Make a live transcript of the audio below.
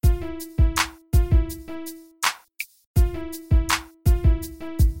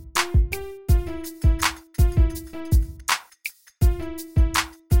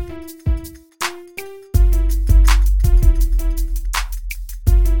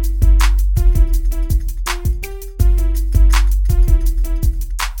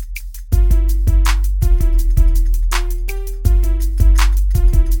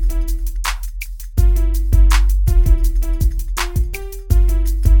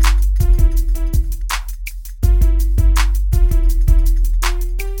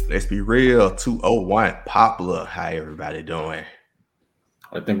Let's be real. 201 Poplar. How everybody doing?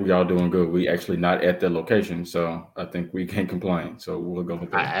 I think we all doing good. We actually not at the location, so I think we can't complain. So we'll go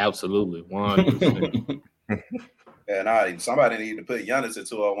with that. Absolutely, 100%. And somebody need to put Giannis at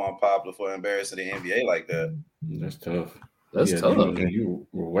 201 Poplar for embarrassing the NBA like that. That's tough. That's tough. You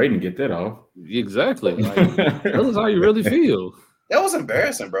were waiting to get that off. Exactly. Like, that's how you really feel. That was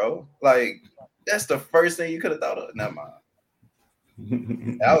embarrassing, bro. Like, that's the first thing you could have thought of. Never mind.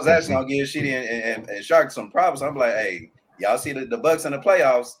 I was actually gonna give Sheedy and Shark some problems. I'm like, hey, y'all see the Bucks in the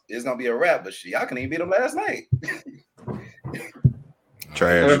playoffs? It's gonna be a wrap, but y'all couldn't even beat them last night.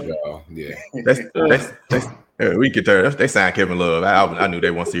 Trash. Yeah. That's we get there. They signed Kevin Love. I knew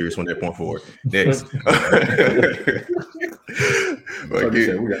they weren't serious when they point forward. Next. Like you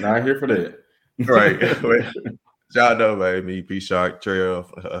said, we are not here for that. Right. Y'all know, baby. Me, P Shark, Trail,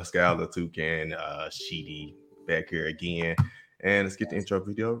 Skyler, Toucan, Sheedy back here again. And let's get the intro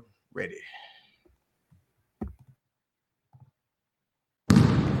video ready.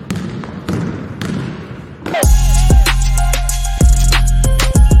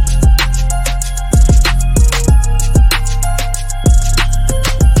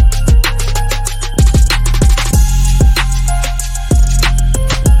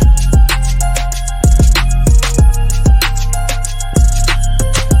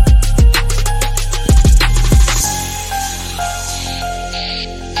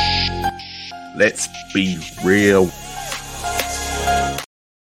 Let's be real.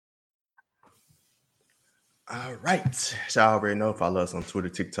 All right. Y'all already know. Follow us on Twitter,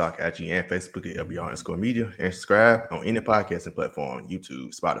 TikTok, IG, and Facebook at LBR_media. And subscribe on any podcasting platform,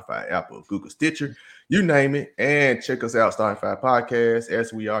 YouTube, Spotify, Apple, Google, Stitcher, you name it. And check us out, Starting Five Podcast,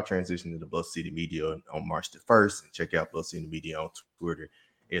 as we are transitioning to Bluff City Media on March the 1st. And check out Bluff City Media on Twitter,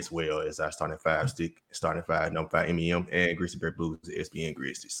 as well as our Starting Five Stick, Starting Five, Number 5 MEM, and Greasy Bear Blues, SBN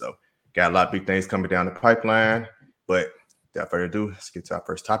Grizzlies. So, got a lot of big things coming down the pipeline, but without further ado, let's get to our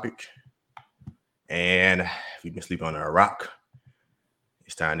first topic. And if you've been sleeping under a rock,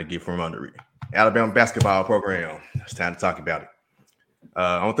 it's time to get from under it. Alabama basketball program. It's time to talk about it.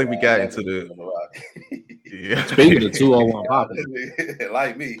 I don't think we got into the. Yeah. Speaking of 201 Pop,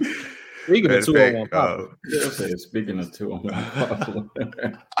 like me. Speaking of 201 Pop, speaking of 201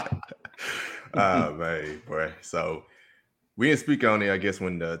 Pop. Oh man, boy. So we didn't speak on it, I guess,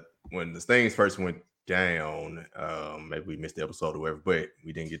 when the things first went down. Maybe we missed the episode or whatever, but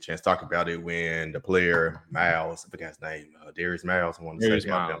we didn't get a chance to talk about it when the player Miles, I forgot his name, Darius Miles, I want to say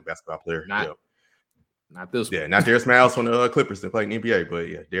Alabama basketball player. Not this one. Yeah, not Darius Miles from the Clippers that played in the NBA, but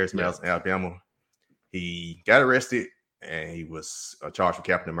yeah, Darius Miles in Alabama. He got arrested and he was charged with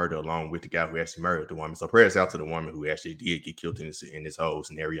capital murder along with the guy who actually murdered the woman. So prayers out to the woman who actually did get killed in this whole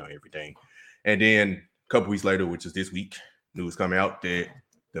scenario and everything. And then a couple weeks later, which is this week, news come out that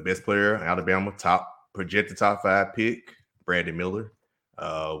the best player in Alabama, projected top 5 pick, Brandon Miller,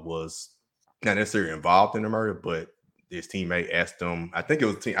 was not necessarily involved in the murder, but his teammate asked him. I think it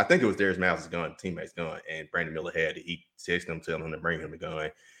was Darius Miles' gun, teammate's gun, and Brandon Miller had it. He texted him, telling him to bring him the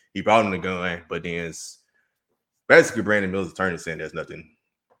gun. He brought him the gun, but then basically Brandon Miller's attorney saying there's nothing.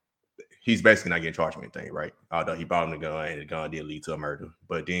 He's basically not getting charged with anything, right? Although he brought him the gun, and the gun did lead to a murder.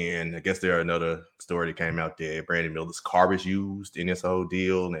 But then I guess there's another story that came out that Brandon Miller's car was used in this whole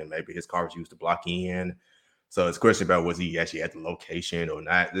deal, and maybe his car was used to block in. So it's a question about was he actually at the location or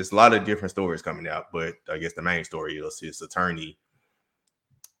not. There's a lot of different stories coming out, but I guess the main story is his attorney,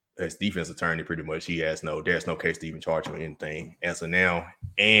 his defense attorney, pretty much. He has there's no case to even charge him with anything as of now.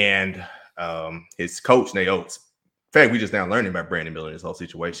 And his coach, Nate Oates. In fact, we just now learning about Brandon Miller in this whole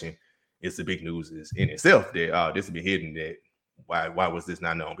situation. It's the big news is in itself that this would be hidden. That why was this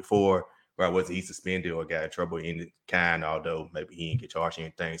not known before? Why wasn't he suspended or got in trouble in the kind? Although maybe he didn't get charged or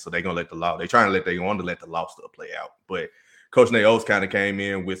anything, so they're gonna let the law. They want to let the law stuff play out. But Coach Nate Oates kind of came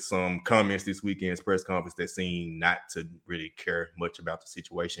in with some comments this weekend's press conference that seemed not to really care much about the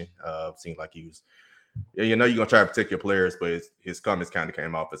situation. Seemed like he was, you're gonna try to protect your players, but his comments kind of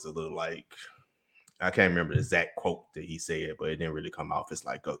came off as a little like. I can't remember the exact quote that he said, but it didn't really come off as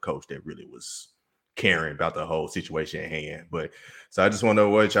like a coach that really was caring about the whole situation at hand. But so I just want to know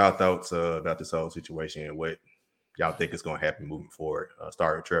what y'all thoughts about this whole situation and what y'all think is going to happen moving forward.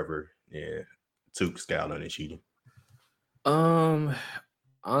 Starting with Trevor, Took, Skyler, and Sheedy.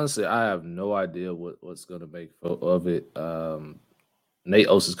 Honestly, I have no idea what's going to make of it. Nate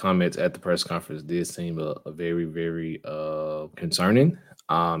Oates' comments at the press conference did seem a very, very concerning.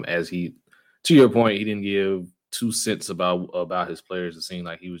 As he, to your point, he didn't give 2 cents about his players. It seemed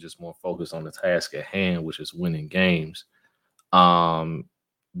like he was just more focused on the task at hand, which is winning games.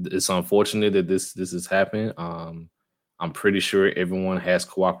 It's unfortunate that this has happened. I'm I'm pretty sure everyone has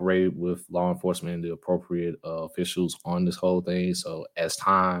cooperated with law enforcement and the appropriate officials on this whole thing. So as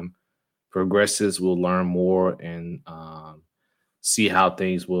time progresses, we'll learn more and see how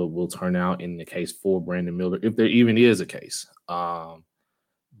things will turn out in the case for Brandon Miller, if there even is a case.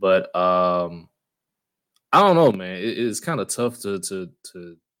 But I don't know, man. It's kind of tough to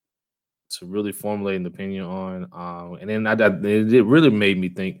really formulate an opinion on. And then it really made me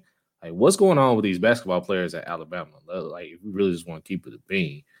think, like, what's going on with these basketball players at Alabama? Like, if we really just want to keep it a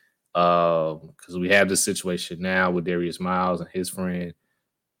bean, because we have this situation now with Darius Miles and his friend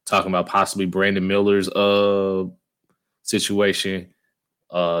talking about possibly Brandon Miller's situation,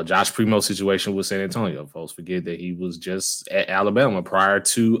 Josh Primo's situation with San Antonio. Folks forget that he was just at Alabama prior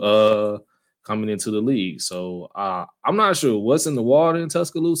to coming into the league. So I'm not sure what's in the water in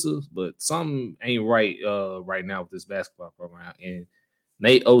Tuscaloosa, but something ain't right right now with this basketball program. And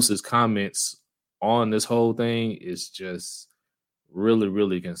Nate Oates' comments on this whole thing is just really,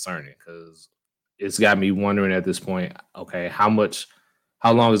 really concerning, because it's got me wondering at this point, okay, how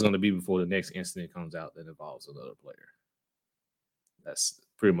long is it going to be before the next incident comes out that involves another player? That's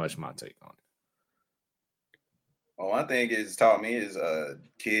pretty much my take on it. Well, one thing it's taught me is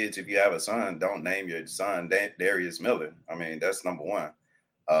kids, if you have a son, don't name your son Darius Miller. I mean, that's number one.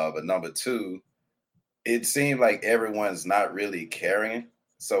 But number two, it seemed like everyone's not really caring.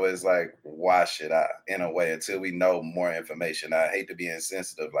 So it's like, why should I, in a way, until we know more information? I hate to be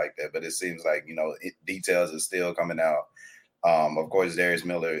insensitive like that, but it seems like, details are still coming out. Of course, Darius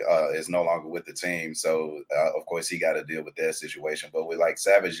Miller is no longer with the team. So, of course, he got to deal with that situation. But with, like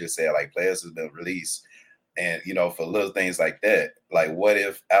Savage just said, like, players have been released. And, for little things like that, like, what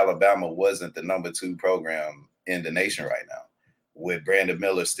if Alabama wasn't the number 2 program in the nation right now? Would Brandon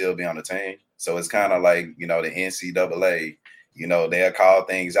Miller still be on the team? So it's kind of like, the NCAA, they'll call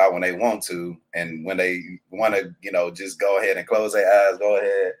things out when they want to. And when they want to, just go ahead and close their eyes, go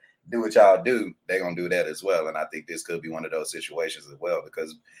ahead, do what y'all do, they're going to do that as well. And I think this could be one of those situations as well,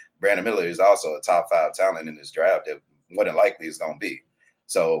 because Brandon Miller is also a top 5 talent in this draft that more than likely is going to be.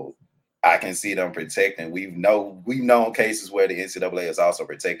 So I can see them protecting. We've known cases where the NCAA has also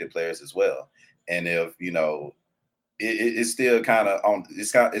protected players as well. And if, it's still kind of on,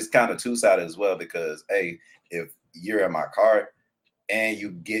 it's kind of two-sided as well, because, hey, if you're in my car and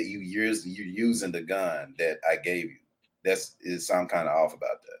you're using the gun that I gave you, is something kind of off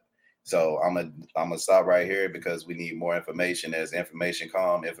about that. So I'm gonna stop right here, because we need more information. As information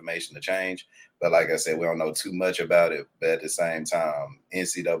to change. But like I said, we don't know too much about it. But at the same time,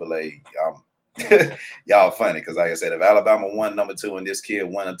 NCAA, y'all funny, because like I said, if Alabama won number 2 and this kid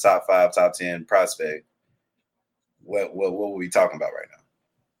won a top 5, top 10 prospect, what were we talking about right now?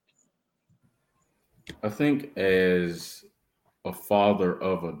 I think as a father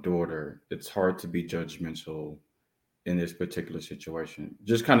of a daughter, it's hard to be judgmental in this particular situation.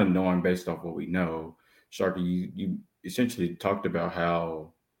 Just kind of knowing based off what we know, Sharky, you essentially talked about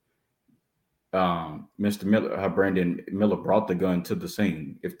how Mr. Miller, how Brandon Miller brought the gun to the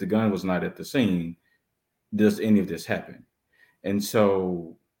scene. If the gun was not at the scene, does any of this happen? And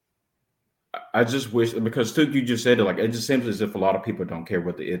so I just wish, because you just said it, like, it just seems as if a lot of people don't care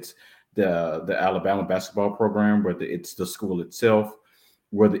whether it's the Alabama basketball program, whether it's the school itself,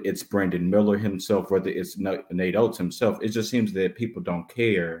 whether it's Brandon Miller himself, whether it's Nate Oates himself. It just seems that people don't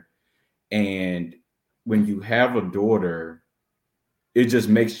care. And when you have a daughter, it just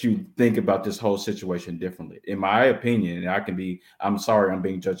makes you think about this whole situation differently. In my opinion, I'm sorry, I'm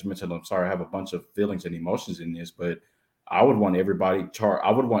being judgmental. I'm sorry, I have a bunch of feelings and emotions in this, but I would want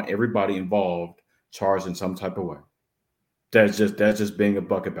everybody involved charged in some type of way. That's just being a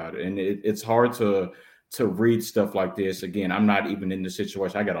buck about it. And it's hard to read stuff like this. Again, I'm not even in the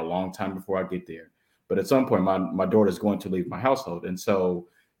situation. I got a long time before I get there. But at some point, my daughter's going to leave my household. And so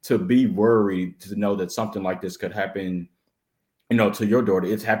to be worried, to know that something like this could happen, to your daughter,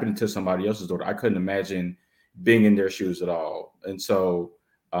 it's happening to somebody else's daughter. I couldn't imagine being in their shoes at all. And so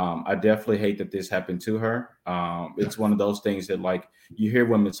I definitely hate that this happened to her. It's one of those things that, like, you hear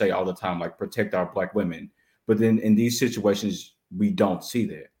women say all the time, like, protect our Black women. But then in these situations, we don't see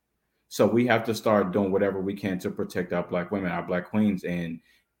that. So we have to start doing whatever we can to protect our Black women, our Black queens. And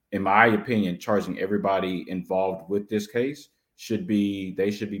in my opinion, charging everybody involved with this case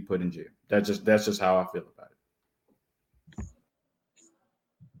they should be put in jail. That's just how I feel about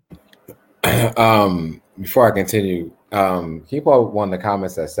it. Before I continue, can you pull up one of the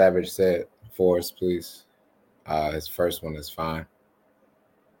comments that Savage said for us, please? His first one is fine.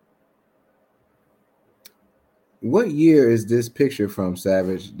 What year is this picture from,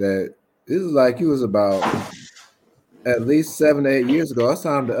 Savage? That this is like you was about at least 7 to 8 years ago. It's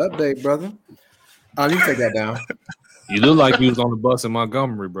time to update, brother. You can take that down. You look like you was on the bus in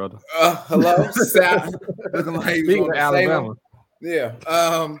Montgomery, brother. Hello, looking like he was on the Alabama. Yeah.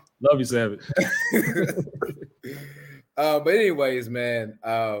 Love you, Savage. But anyways, man,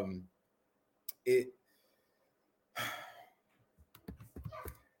 how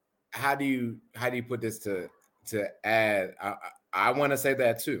do you put this to add? I want to say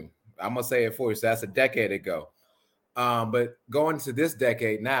that too. I'm gonna say it for you. So that's a decade ago. But going to this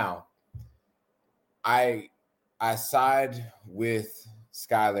decade now, I side with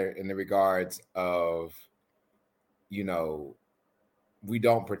Skylar in the regards of, we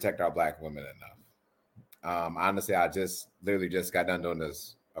don't protect our Black women enough. Honestly, I literally just got done doing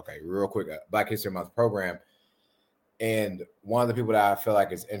this. Okay, real quick, Black History Month program. And one of the people that I feel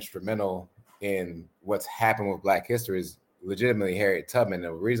like is instrumental in what's happened with Black history is legitimately Harriet Tubman. And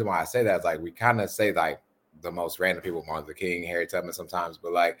the reason why I say that is like, we kind of say like the most random people, Martin Luther King, Harriet Tubman sometimes,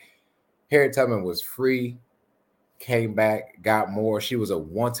 but like Harriet Tubman was free, came back, got more. She was a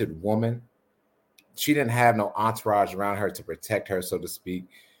wanted woman. She didn't have no entourage around her to protect her, so to speak.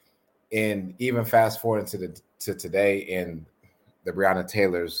 And even fast forward to today in the Breonna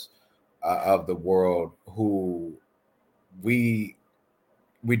Taylors of the world, who we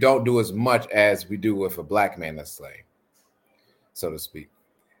don't do as much as we do with a Black man that's slave, so to speak.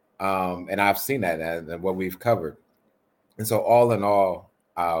 And I've seen that and what we've covered. And so all in all,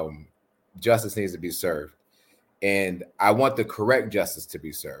 justice needs to be served. And I want the correct justice to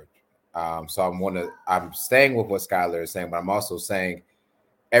be served. So I'm staying with what Skylar is saying, but I'm also saying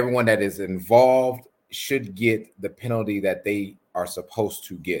everyone that is involved should get the penalty that they are supposed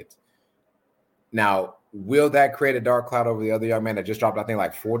to get. Now, will that create a dark cloud over the other young man that just dropped, I think,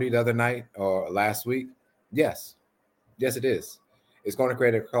 like 40 the other night or last week? Yes. Yes, it is. It's going to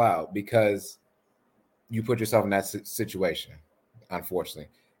create a cloud because you put yourself in that situation, unfortunately.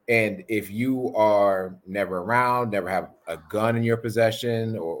 And if you are never around, never have a gun in your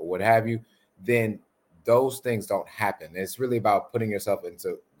possession or what have you, then those things don't happen. It's really about putting yourself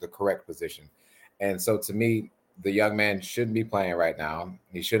into the correct position. And so to me, the young man shouldn't be playing right now.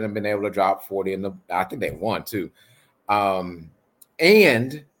 He shouldn't have been able to drop 40 I think they won too. And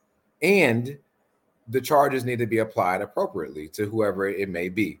the charges need to be applied appropriately to whoever it may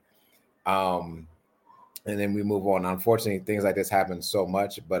be. And then we move on. Unfortunately, things like this happen so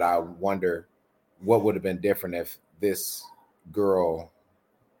much, but I wonder what would have been different if this girl,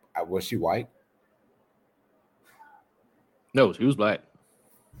 was she white? No, she was Black.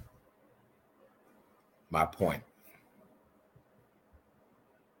 My point.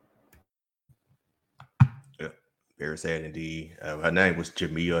 Yeah, very sad indeed. Her name was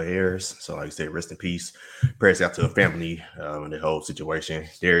Jamia Harris. So like I said, rest in peace. Prayers out to her family in the whole situation.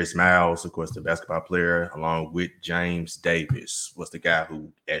 Darius Miles, of course, the basketball player, along with James Davis, was the guy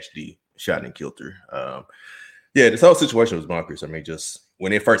who actually shot and killed her. Yeah, this whole situation was bonkers. I mean, just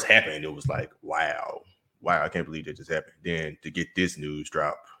when it first happened, it was like, wow, I can't believe that just happened. Then to get this news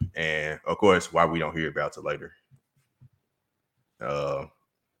drop, and of course, why we don't hear about it later.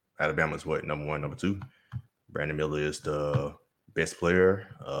 Alabama's what, number 1, number 2? Brandon Miller is the best player.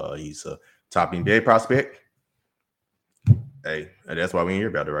 He's a top NBA prospect. Hey, that's why we didn't hear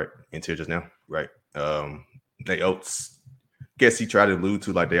about it, right? Until just now, right? Nate Oates, guess he tried to allude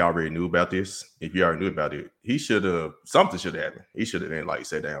to like they already knew about this. If you already knew about it, something should have happened. He should have been like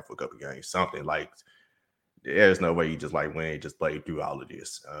sat down for a couple of games, something like. There's no way you just like went and just played through all of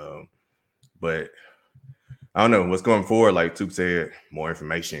this. But I don't know what's going forward. Like Tuke said, more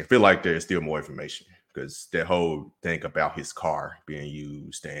information. I feel like there's still more information because that whole thing about his car being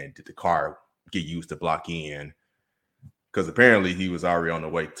used and did the car get used to block in? Because apparently he was already on the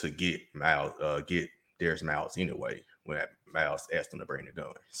way to get Darius Miles anyway when Miles asked him to bring the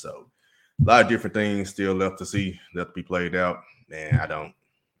gun. So a lot of different things still left to be played out. And all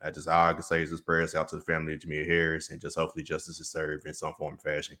I can say is just prayers out to the family of Jamia Harris and just hopefully justice is served in some form or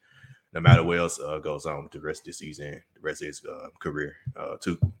fashion, no matter what else goes on with the rest of the season, the rest of his career.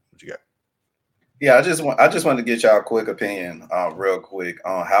 Tuke, what you got? Yeah, I just wanted to get y'all a quick opinion, real quick,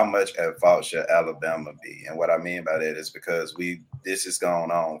 on how much at fault should Alabama be, and what I mean by that is because this has gone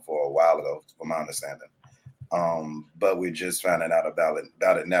on for a while ago, from my understanding, but we're just finding out about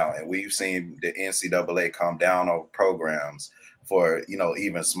it now, and we've seen the NCAA come down on programs for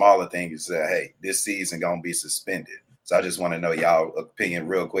even smaller things. Say, hey, this season gonna be suspended. So I just want to know y'all opinion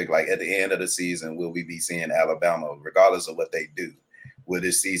real quick. Like at the end of the season, will we be seeing Alabama, regardless of what they do? Will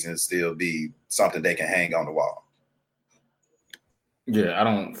this season still be something they can hang on the wall? Yeah,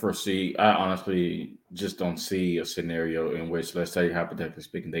 I honestly just don't see a scenario in which, let's say, hypothetically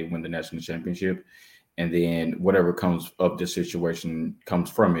speaking, they win the national championship, and then whatever comes of this situation comes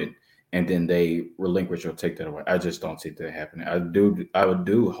from it, and then they relinquish or take that away. I just don't see that happening. I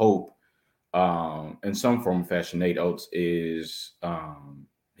do hope in some form of fashion, Nate Oates is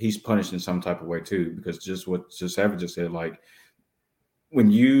he's punished in some type of way too, because just what Savage just said, like when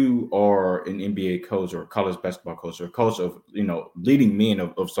you are an NBA coach or a college basketball coach or a coach of, leading men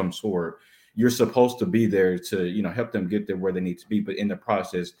of some sort, you're supposed to be there to, help them get there where they need to be, but in the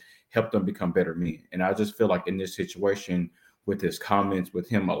process, help them become better men. And I just feel like in this situation, with his comments, with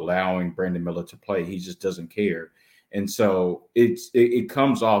him allowing Brandon Miller to play, he just doesn't care. And so it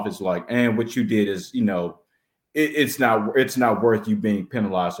comes off as like, and what you did is, it's not worth you being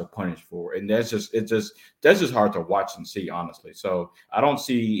penalized or punished for. And that's just hard to watch and see, honestly. So I don't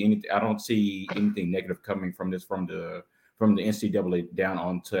see anything negative coming from this from the NCAA down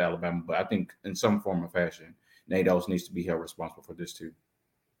on to Alabama. But I think in some form or fashion, Nate Oates needs to be held responsible for this too.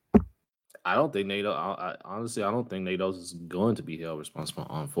 I don't think Nate. Honestly, I don't think Nate Oates is going to be held responsible,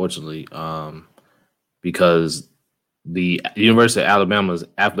 unfortunately, because the University of Alabama's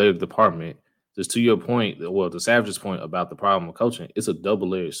athletic department, just to your point, well, to Savage's point about the problem of coaching, it's a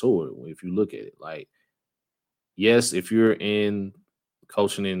double-edged sword if you look at it. Like, yes, if you're in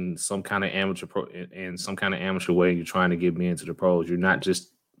coaching in some kind of amateur way, you're trying to get men to the pros, you're not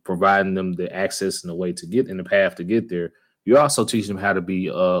just providing them the access and the way to get in the path to get there. You're also teaching them how to be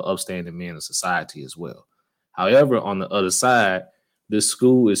upstanding men in society as well. However, on the other side, this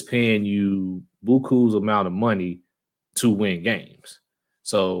school is paying you buku's amount of money to win games.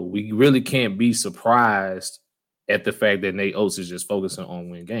 So we really can't be surprised at the fact that Nate Oates is just focusing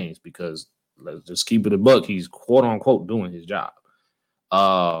on win games, because let's just keep it a buck, he's quote unquote doing his job.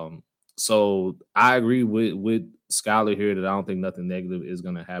 So I agree with Skylar here that I don't think nothing negative is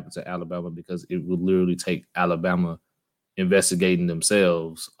going to happen to Alabama, because it would literally take Alabama investigating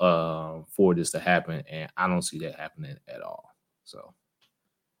themselves for this to happen, and I don't see that happening at all. So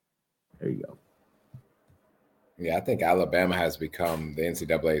there you go. Yeah, I think Alabama has become the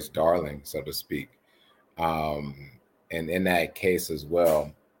NCAA's darling, so to speak. And in that case as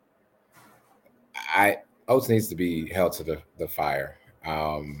well, Oates needs to be held to the fire.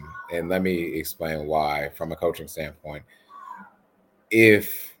 And let me explain why from a coaching standpoint.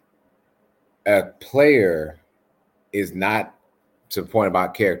 If a player is not, to the point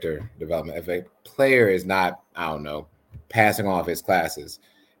about character development, if a player is not, I don't know, passing off his classes,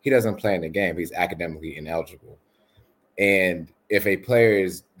 he doesn't play in the game. He's academically ineligible. And if a player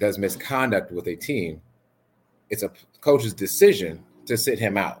does misconduct with a team, it's a coach's decision to sit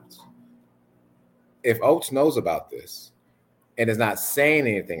him out. If Oates knows about this and is not saying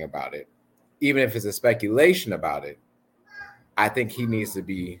anything about it, even if it's a speculation about it, I think he needs to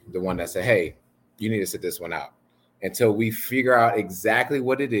be the one that say, hey, you need to sit this one out until we figure out exactly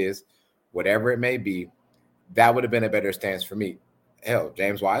what it is, whatever it may be. That would have been a better stance for me. Hell,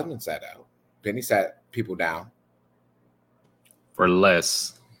 James Wiseman sat out. Penny sat people down. For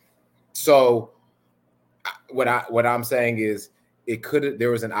less. So what I'm saying is there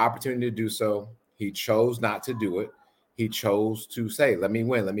was an opportunity to do so. He chose not to do it. He chose to say, let me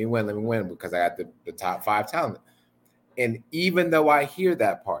win, because I got the top 5 talent. And even though I hear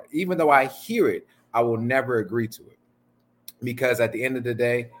that part, even though I hear it, I will never agree to it. Because at the end of the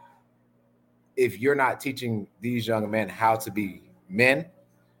day, if you're not teaching these young men how to be men,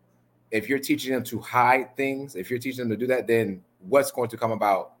 if you're teaching them to hide things, if you're teaching them to do that, then what's going to come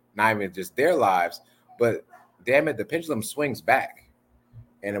about, not even just their lives, but damn it, the pendulum swings back.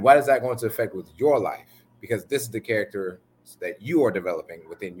 And what is that going to affect with your life? Because this is the character that you are developing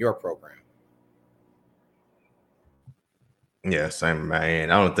within your program. Yeah, same,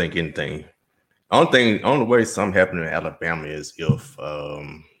 man. I don't think anything. Only way something happening in Alabama is if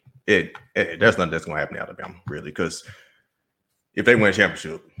there's nothing that's going to happen in Alabama, really, because if they win a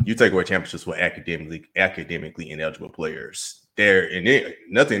championship, you take away championships for academically ineligible players.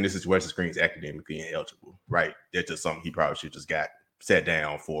 Nothing in this situation screams academically ineligible, right? That's just something he probably should just got sat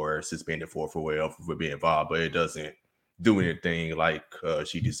down for, suspended for being involved, but it doesn't do anything like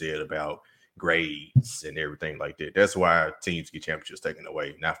she just said about grades and everything like that. That's why teams get championships taken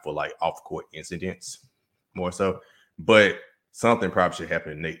away, not for like off-court incidents, more so. But something probably should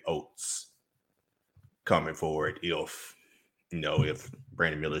happen to Nate Oates coming forward if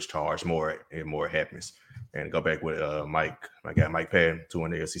Brandon Miller is charged, more happens. And go back with my guy Mike Patton, to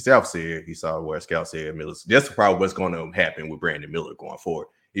when the AFC South said he saw where Scout said Miller's. That's probably what's going to happen with Brandon Miller going forward.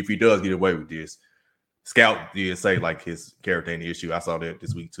 If he does get away with this, Scout did say like his character ain't the issue. I saw that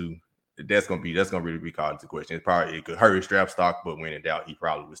this week too. That's gonna really be called into question. It could hurt his draft stock, but when in doubt, he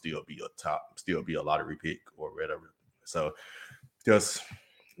probably would still be a lottery pick or whatever. So we just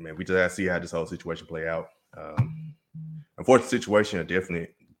have to see how this whole situation play out. Unfortunate situation, definitely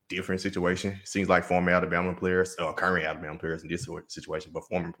different situation. Seems like former Alabama players, or current Alabama players in this situation, but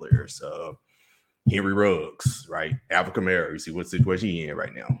former players. Henry Ruggs, right? Alvin Kamara. You see what situation he in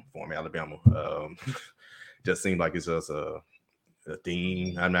right now, former Alabama. Just seems like it's just a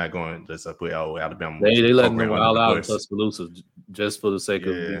theme. I'm not going to just put Alabama. They letting them wild out in Tuscaloosa just for the sake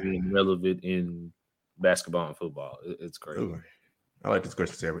of being relevant in basketball and football. It's crazy. Ooh. I like this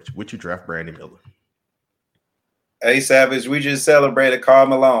question, Savage. Would you draft Brandon Miller? Hey, Savage, we just celebrated Karl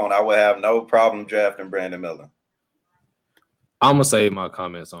Malone. I would have no problem drafting Brandon Miller. I'm gonna save my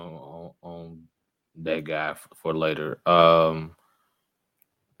comments on that guy for later. To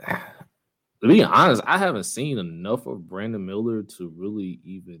be honest, I haven't seen enough of Brandon Miller to really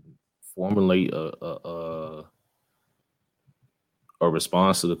even formulate a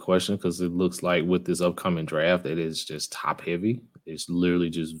response to the question, because it looks like with this upcoming draft, it is just top heavy. It's literally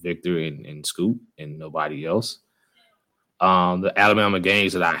just Victor and Scoop and nobody else. The Alabama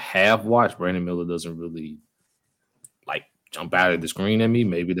games that I have watched, Brandon Miller doesn't really like jump out of the screen at me.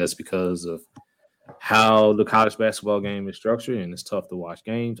 Maybe that's because of how the college basketball game is structured and it's tough to watch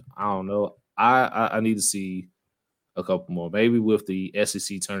games. I don't know. I need to see a couple more. Maybe with the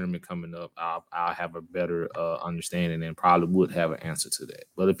SEC tournament coming up, I'll have a better understanding and probably would have an answer to that.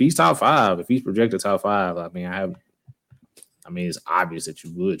 But if he's top 5, if he's projected top 5, I mean, it's obvious that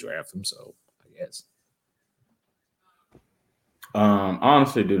you would draft him. So I guess. I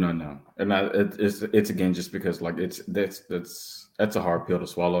honestly do not know, and it's again just because like that's a hard pill to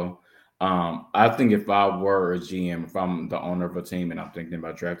swallow. I think if I were a GM, if I'm the owner of a team and I'm thinking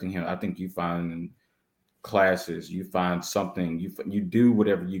about drafting him, I think you find classes, you find something, you do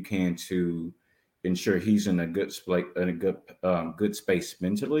whatever you can to ensure he's in a good space, good space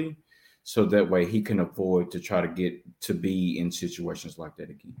mentally, so that way he can avoid to try to get to be in situations like that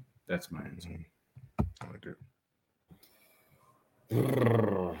again. That's my answer. I like it.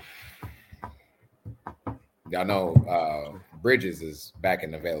 Y'all know Bridges is back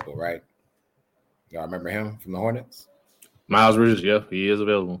and available, right? Y'all remember him from the Hornets? Miles Bridges, yeah, he is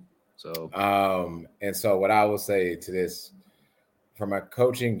available. So and so what I will say to this, from a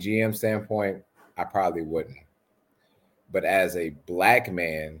coaching GM standpoint, I probably wouldn't. But as a black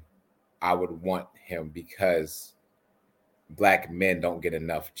man, I would want him because black men don't get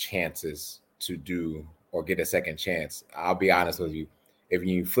enough chances to do or get a second chance. I'll be honest with you. If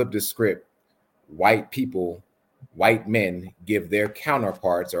you flip the script, white men give their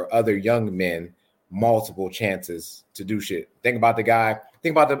counterparts or other young men multiple chances to do shit. Think about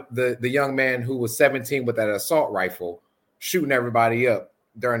the young man who was 17 with that assault rifle shooting everybody up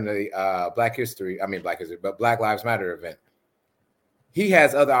during the Black Lives Matter event. He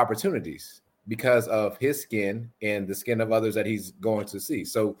has other opportunities because of his skin and the skin of others that he's going to see.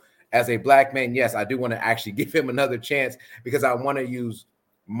 So as a black man, yes, I do want to actually give him another chance because I want to use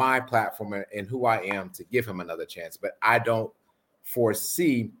my platform and who I am to give him another chance. But I don't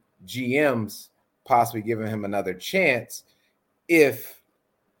foresee GMs possibly giving him another chance if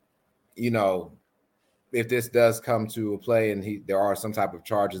this does come to a play and there are some type of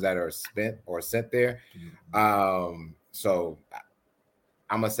charges that are spent or sent there. So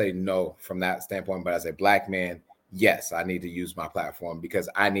I'm going to say no from that standpoint. But as a black man, yes, I need to use my platform because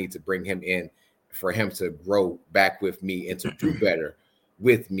I need to bring him in for him to grow back with me and to do better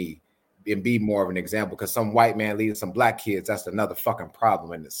with me and be more of an example. Because some white man leading some black kids, that's another fucking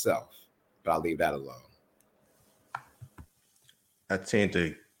problem in itself. But I'll leave that alone. I tend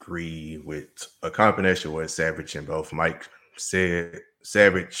to agree with a combination with Savage and both. Mike said,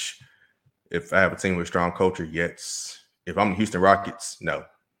 Savage, if I have a team with strong culture, yes. If I'm the Houston Rockets, no.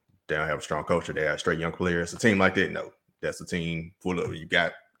 They don't have a strong culture. They have straight young players. A team like that, no. That's a team full of, you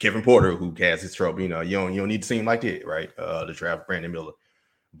got Kevin Porter who has his trouble. You don't need a team like that, right? To draft Brandon Miller.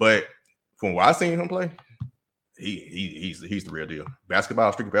 But from what I've seen him play, he's the real deal.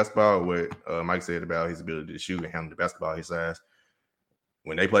 Basketball, strictly basketball, what Mike said about his ability to shoot and handle the basketball his size.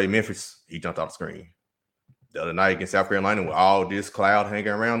 When they played Memphis, he jumped off the screen. The other night against South Carolina, with all this cloud hanging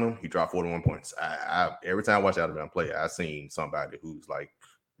around him, he dropped 41 points. Every time I watch Alabama play, I've seen somebody who's like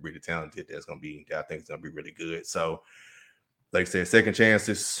really talented that I think is gonna be really good. So, like I said, second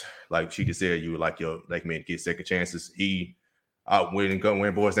chances, like she just said, you would like your black men to get second chances. When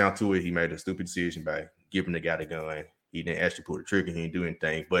it boils down to it, he made a stupid decision by giving the guy the gun. He didn't actually pull the trigger. He didn't do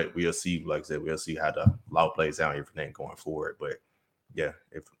anything. But we'll see, like I said, we'll see how the law plays out and everything going forward. But yeah,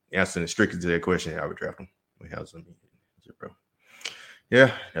 if answering strictly to that question, I would draft him.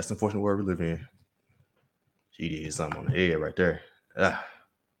 Yeah, that's the unfortunate world we live in. She did something on the head right there.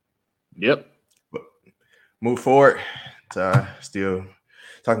 Yep. But move forward to still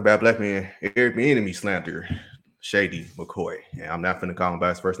talking about black men. Eric Bieniemy slander Shady McCoy. And I'm not finna call him by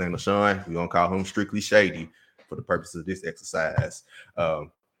his first name, LaShawn. We're gonna call him strictly Shady for the purpose of this exercise.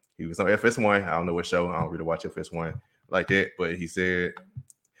 He was on FS1. I don't know what show. I don't really watch FS1 like that, but he said,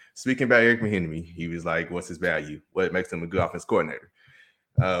 speaking about Eric Bieniemy, he was like, what's his value? What makes him a good offense coordinator?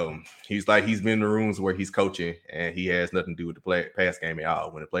 He's like, he's been in the rooms where he's coaching and he has nothing to do with the pass game at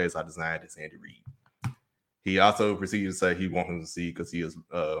all. When the players are designed, it's Andy Reid. He also proceeded to say he wants him to see because he is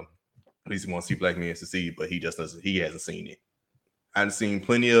at least he wants to see black men succeed, but he just doesn't. He hasn't seen it. I've seen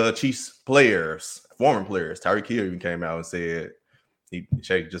plenty of Chiefs players, former players. Tyreek Hill even came out and said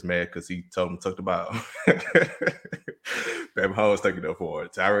Shady just mad because he told him to tuck the ball. Pat Mahomes taking up for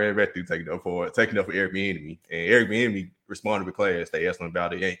it. Tyrann Matthew taking up for it. Taking up for Eric Bieniemy. And Eric Bieniemy responded with class. They asked him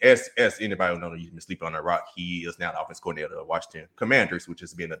about it. And ask anybody who knows he's been sleeping on that rock. He is now the offense coordinator of Washington Commanders, which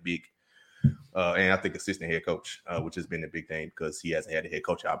has been a big and I think assistant head coach, which has been a big thing because he hasn't had a head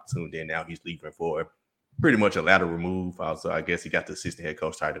coach opportunity, and now he's leaving for pretty much a lateral move. Also, I guess he got the assistant head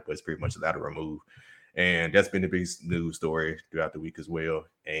coach title, but it's pretty much a lateral move. And that's been the biggest news story throughout the week as well.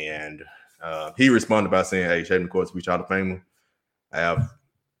 And he responded by saying, "Hey, Shady McCoy, Speech Hall of Famer.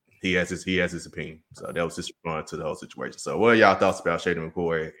 He has his opinion." So that was his response to the whole situation. So what are y'all thoughts about Shady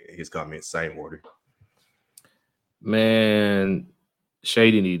McCoy? His comments, same order. Man,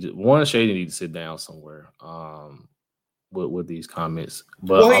 Shady needs to sit down somewhere with these comments.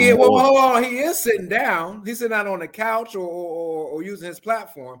 But hold on, he is sitting down. He's sitting out on the couch or using his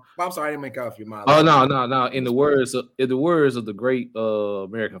platform. But I'm sorry, I didn't make off your mind. Oh no. In the words of the great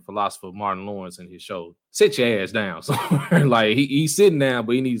American philosopher Martin Lawrence in his show, sit your ass down somewhere. Like he's sitting down,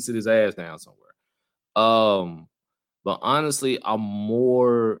 but he needs to sit his ass down somewhere. But honestly, I'm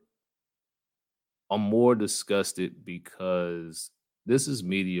more disgusted because this is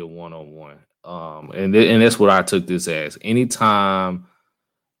media 101. And that's what I took this as. Anytime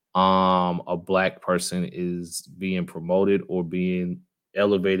a black person is being promoted or being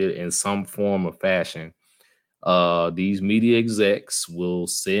elevated in some form or fashion, these media execs will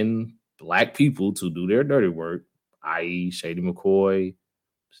send black people to do their dirty work, i.e. Shady McCoy,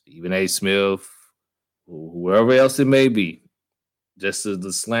 Stephen A. Smith, whoever else it may be, just to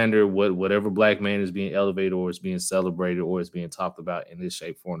the slander whatever black man is being elevated or is being celebrated or is being talked about in this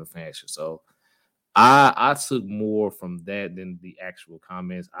shape, form, or fashion. So I took more from that than the actual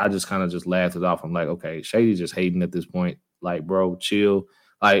comments. I just kind of just laughed it off. I'm like, okay, Shady's just hating at this point. Like, bro, chill.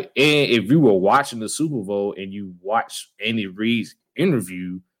 Like, and if you were watching the Super Bowl and you watched Andy Reid's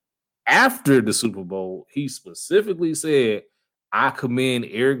interview after the Super Bowl, he specifically said, I commend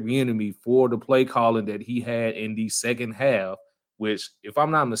Eric Bieniemy for the play calling that he had in the second half, which, if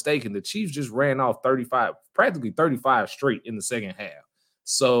I'm not mistaken, the Chiefs just ran off practically 35 straight in the second half.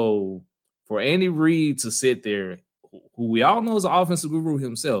 So for Andy Reid to sit there, who we all know is an offensive guru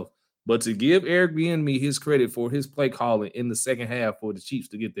himself, but to give Eric Bieniemy his credit for his play calling in the second half for the Chiefs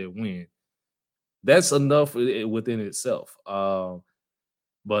to get that win, that's enough within itself. Yeah,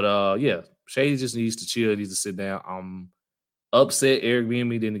 Shady just needs to chill, needs to sit down. I'm upset Eric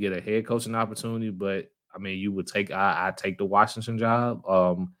Bieniemy didn't get a head coaching opportunity, but I mean, you would I take the Washington job.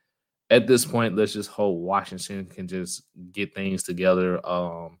 At this point, let's just hope Washington can just get things together.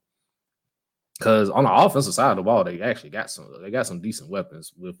 Because on the offensive side of the ball, they actually got some decent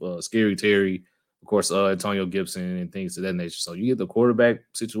weapons with Scary Terry, of course, Antonio Gibson and things of that nature. So you get the quarterback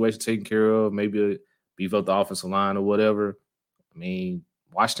situation taken care of, maybe beef up the offensive line or whatever. I mean,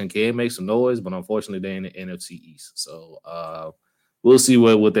 Washington can make some noise, but unfortunately they're in the NFC East. So we'll see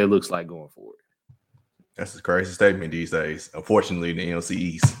what that looks like going forward. That's a crazy statement these days. Unfortunately, the NFC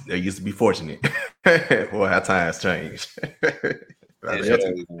East, they used to be fortunate. Boy, how times changed.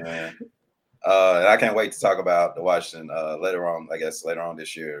 Man. I can't wait to talk about the Washington later on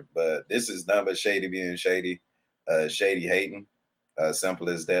this year. But this is none but Shady being Shady, Shady hating, simple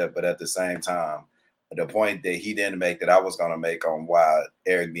as that. But at the same time, the point that he didn't make that I was going to make on why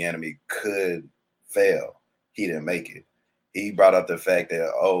Eric Bieniemy could fail, he didn't make it. He brought up the fact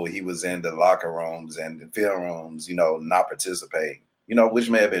that, he was in the locker rooms and the film rooms, not participating, which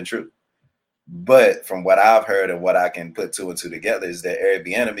may have been true. But from what I've heard and what I can put two and two together is that Eric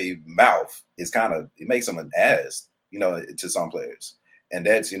Bieniemy mouth is it makes him an ass, to some players. And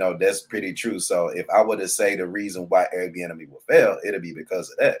that's pretty true. So if I were to say the reason why Eric Bieniemy will fail, it'll be because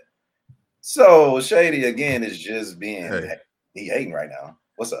of that. So Shady again is just being he hating right now.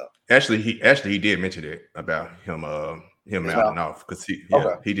 What's up? Actually, he did mention it about him out and off because he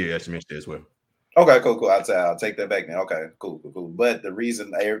did actually mention it as well. Okay, cool. I'll take that back then. Okay, cool. But the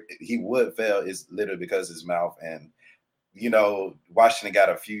reason he would fail is literally because his mouth, and Washington got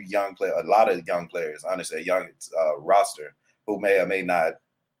a lot of young players, honestly, a young roster who may or may not,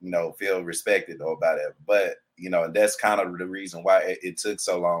 feel respected or about it. But and that's kind of the reason why it took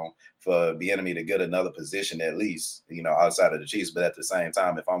so long for Bieniemy to get another position, at least, outside of the Chiefs. But at the same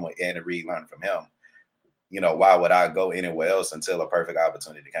time, if I'm with Andy Reid learning from him, why would I go anywhere else until a perfect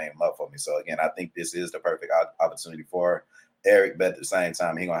opportunity came up for me? So again, I think this is the perfect opportunity for Eric, but at the same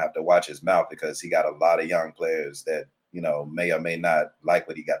time, he's gonna have to watch his mouth because he got a lot of young players that may or may not like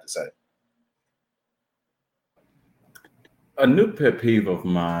what he got to say. A new pet peeve of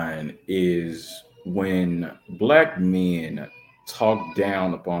mine is when black men talk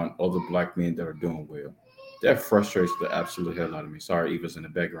down upon other black men that are doing well. That frustrates the absolute hell out of me. Sorry, Eva's in the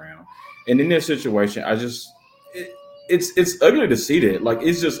background. And in this situation, it's ugly to see that. Like,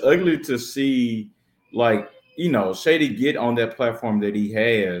 it's just ugly to see, like, Shady get on that platform that he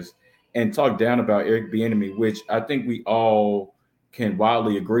has and talk down about Eric Bieniemy, which I think we all can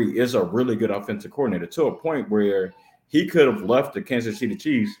widely agree is a really good offensive coordinator, to a point where he could have left the Kansas City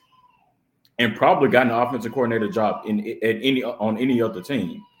Chiefs and probably gotten an offensive coordinator job on any other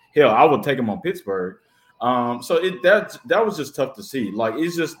team. Hell, I would take him on Pittsburgh. So that was just tough to see. Like,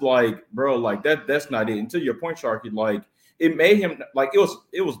 it's just like, bro, like that's not it. And to your point, Sharky, like, it made him, like,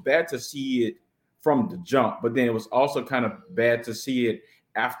 it was bad to see it from the jump, but then it was also kind of bad to see it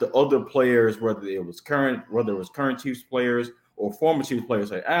after other players, whether it was current Chiefs players or former Chiefs players,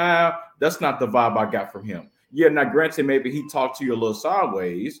 say, that's not the vibe I got from him. Yeah, now granted, maybe he talked to you a little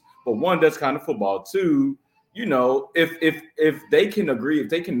sideways, but one, that's kind of football. Two, if they can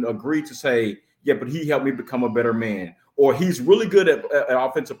agree to say, yeah, but he helped me become a better man, or he's really good at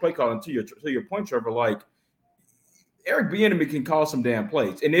offensive play calling. To your point, Trevor, like, Eric Bieniemy can call some damn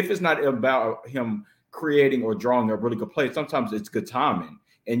plays, and if it's not about him creating or drawing a really good play, sometimes it's good timing.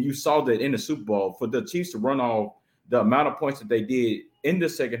 And you saw that in the Super Bowl, for the Chiefs to run off the amount of points that they did in the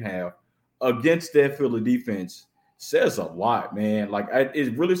second half against that Philly defense says a lot, man. Like,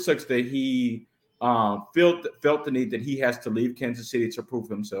 it really sucks that he felt the need that he has to leave Kansas City to prove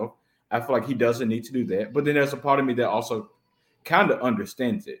himself. I feel like he doesn't need to do that. But then there's a part of me that also kind of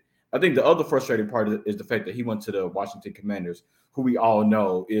understands it. I think the other frustrating part is the fact that he went to the Washington Commanders, who we all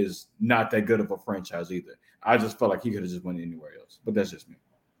know is not that good of a franchise either. I just felt like he could have just went anywhere else. But that's just me.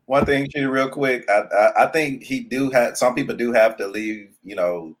 One thing, real quick, I think some people do have to leave,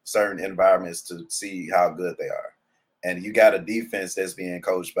 certain environments to see how good they are. And you got a defense that's being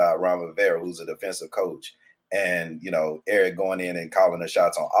coached by Ron Rivera, who's a defensive coach, and Eric going in and calling the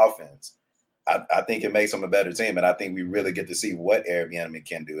shots on offense. I think it makes them a better team, and I think we really get to see what Eric Bieniemy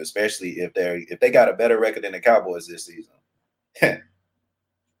can do, especially if they got a better record than the Cowboys this season.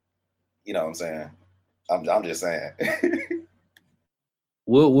 You know what I'm saying? I'm just saying.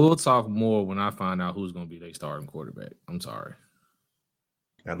 We'll talk more when I find out who's going to be their starting quarterback. I'm sorry.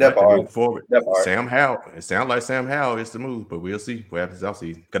 That part. Forward. Sam Howell. It sounds like Sam Howell is the move, but we'll see what happens this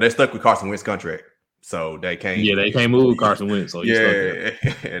offseason. Because they're stuck with Carson Wentz's contract. So they can't. Yeah, they can't move Carson Wentz. So yeah,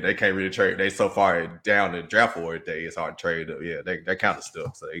 they can't really trade. They so far down the draft board that it's hard to trade. Yeah, they're kind of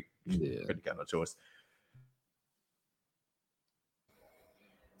stuck. So they really got no choice.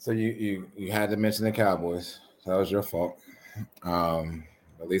 So you had to mention the Cowboys. That was your fault.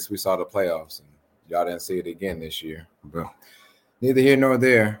 At least we saw the playoffs, and y'all didn't see it again this year. But neither here nor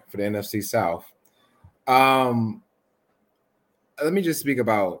there for the NFC South. Let me just speak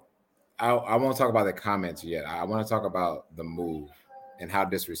about. I won't talk about the comments yet. I want to talk about the move and how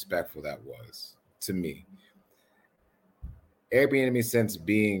disrespectful that was to me. Eric Bieniemy, since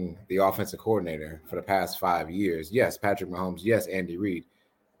being the offensive coordinator for the past 5 years, yes, Patrick Mahomes, yes, Andy Reid.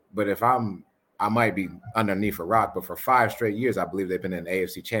 But I might be underneath a rock, but for 5 straight years, I believe they've been in the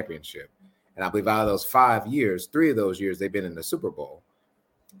AFC Championship. And I believe out of those 5 years, 3 of those years, they've been in the Super Bowl.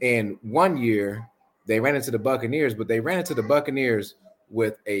 And 1 year, they ran into the Buccaneers, but they ran into the Buccaneers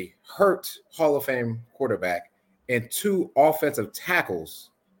with a hurt Hall of Fame quarterback and 2 offensive tackles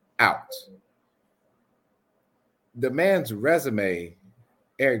out. The man's resume,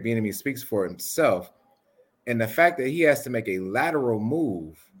 Eric Bieniemy, speaks for himself. And the fact that he has to make a lateral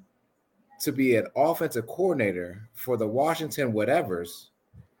move to be an offensive coordinator for the Washington whatevers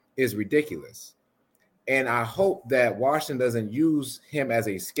is ridiculous. And I hope that Washington doesn't use him as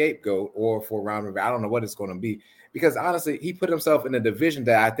a scapegoat or for round robin. I don't know what it's going to be, because honestly, he put himself in a division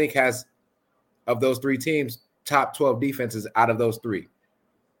that I think has, of those 3 teams, top 12 defenses out of those 3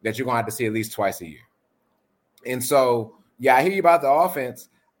 that you're going to have to see at least twice a year. And so, yeah, I hear you about the offense.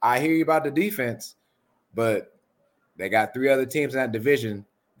 I hear you about the defense, but they got 3 other teams in that division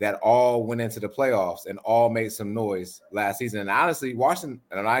that all went into the playoffs and all made some noise last season. And honestly, Washington,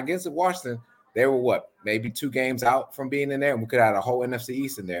 and I'm not against Washington, they were maybe 2 games out from being in there, and we could have had a whole NFC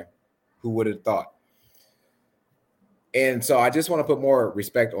East in there. Who would have thought? And so I just want to put more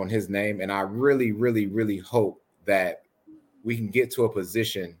respect on his name. And I really, really, really hope that we can get to a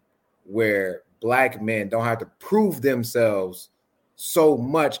position where Black men don't have to prove themselves so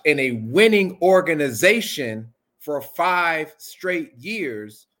much in a winning organization for 5 straight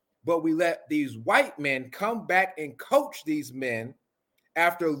years, but we let these white men come back and coach these men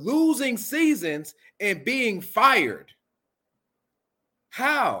after losing seasons and being fired.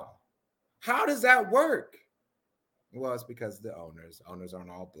 How does that work? Well, it's because the owners aren't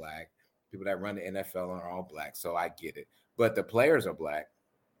all Black. People that run the NFL are all Black, so I get it. But the players are Black.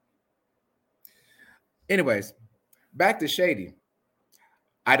 Anyways, back to Shady.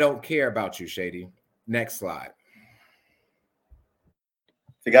 I don't care about you, Shady. Next slide.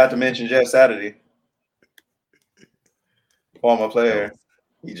 Forgot to mention Jeff Saturday, former player.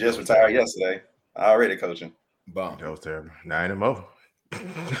 He just retired yesterday. Already coaching. Bum. That was terrible. 9-0.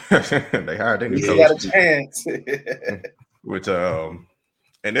 They hired him. He got a chance. Which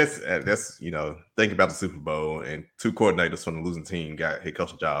and that's think about the Super Bowl, and 2 coordinators from the losing team got head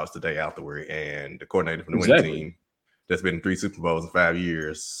coaching jobs the day afterward, and the coordinator from the winning team that's been in 3 Super Bowls in 5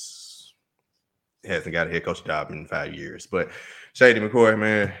 years hasn't got a head coaching job in 5 years. But Shady McCoy,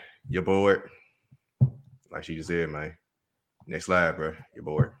 man, you're bored. Like she just said, man. Next slide, bro. You're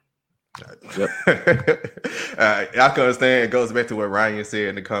bored. Yep. I can understand. It goes back to what Ryan said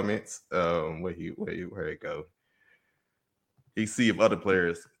in the comments. Where they go. He see if other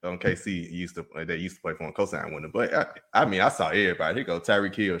players on KC used to play for him, co-sign with him. But I saw everybody. Here go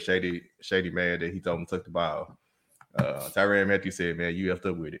Tyreek Hill, Shady man that he told him to tuck the ball. Tyrann Matthew said, man, you effed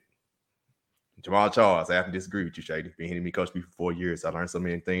up with it. Jamal Charles, I have to disagree with you, Shady. Been hitting me, coach me for 4 years. I learned so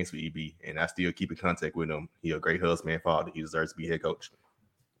many things with EB, and I still keep in contact with him. He's a great husband and father. He deserves to be head coach.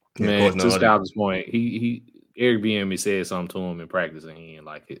 Man, to Scout's point, he Eric BM said something to him in practice and he didn't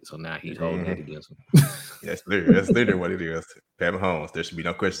like it, so now he's holding it against him. That's literally what it is. Pat Mahomes, there should be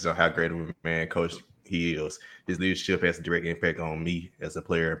no questions on how great of a man coach he is. His leadership has a direct impact on me as a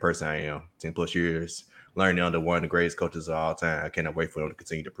player and person I am. 10 plus years, learning under one of the greatest coaches of all time. I cannot wait for him to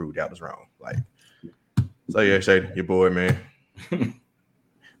continue to prove that was wrong. So yeah, Shady, your boy, man.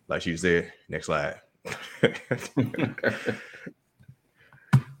 Like she said, next slide.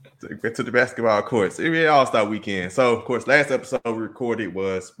 Get to the basketball courts. NBA All-Star Weekend. So, of course, last episode we recorded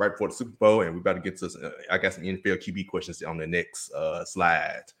was right before the Super Bowl, and we're about to get to I got some NFL QB questions on the next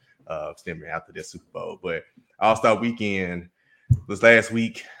slide, stemming after this Super Bowl. But All-Star Weekend was last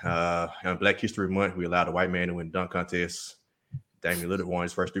week. On Black History Month, we allowed a white man to win the dunk contest. Damian Lillard won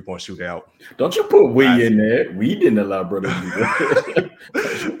his first 3-point shootout. Don't you put we in there? We didn't allow brother to do that.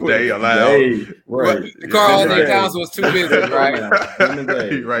 They allowed. Right. Carl Anthony Towns was too busy, right?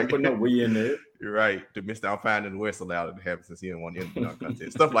 Right. Put no we in there. You're right. The Mr. I'm finding the West allowed it to happen since he didn't want to end the dunk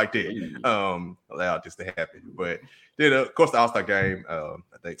contest. Stuff like that. Allowed this to happen. But then, of course, the All-Star game. I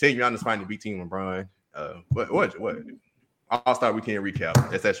think Team Giannis finally beat Team LeBron. What? All-Star Weekend recap.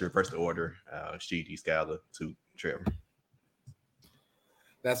 That's actually reversed the order. Sheedy, Skyler, to Trevor.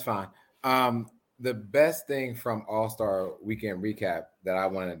 That's fine. The best thing from All-Star Weekend recap that I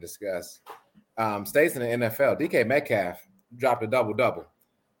want to discuss stays in the NFL. DK Metcalf dropped a double-double.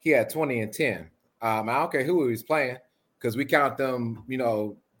 He had 20 and 10. I don't care who he was playing because we count them,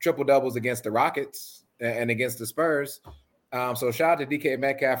 triple-doubles against the Rockets and against the Spurs. So shout out to DK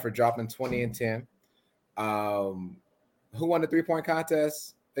Metcalf for dropping 20 and 10. Who won the three-point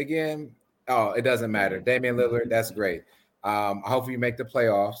contest again? Oh, it doesn't matter. Damian Lillard, that's great. I hope you make the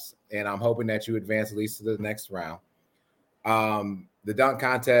playoffs, and I'm hoping that you advance at least to the next round. The dunk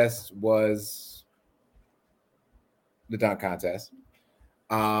contest was the dunk contest.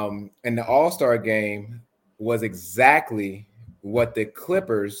 And the All-Star game was exactly what the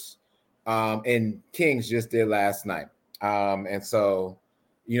Clippers and Kings just did last night. And so,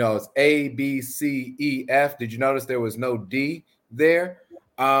 it's A, B, C, E, F. Did you notice there was no D there?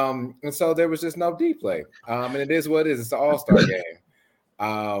 And so there was just no D play. And it is what it is. It's the All-Star game.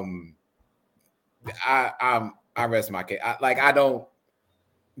 I rest my case.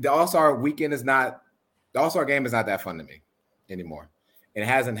 The All-Star weekend is not, the All-Star game is not that fun to me anymore. It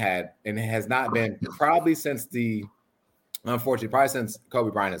has not been probably since since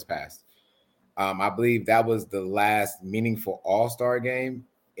Kobe Bryant has passed. I believe that was the last meaningful All-Star game.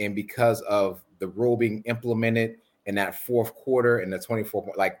 And because of the rule being implemented in that fourth quarter and the 24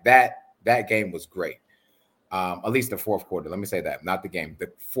 point, that game was great. At least the fourth quarter. Let me say that, not the game.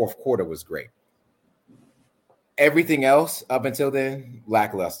 The fourth quarter was great. Everything else up until then,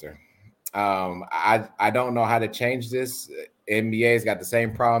 lackluster. I don't know how to change this. NBA's got the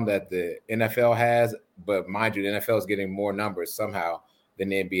same problem that the NFL has, but mind you, the NFL is getting more numbers somehow than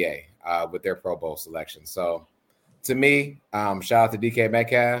the NBA with their Pro Bowl selection. So to me, shout out to DK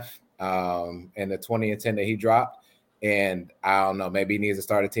Metcalf and the 20 and 10 that he dropped. And I don't know, maybe he needs to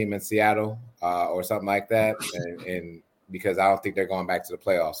start a team in Seattle or something like that. And because I don't think they're going back to the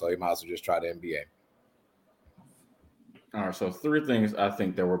playoffs, so he might as well just try the NBA. All right, so 3 things I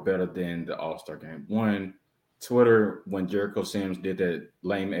think that were better than the All-Star game. One, Twitter, when Jericho Sims did that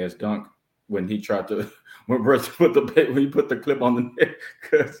lame ass dunk when he tried to when he put the clip on the net,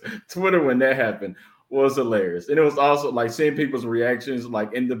 because Twitter when that happened was hilarious. And it was also like seeing people's reactions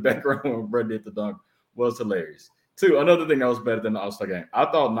like in the background when Brett did the dunk was hilarious. 2, another thing that was better than the All-Star game. I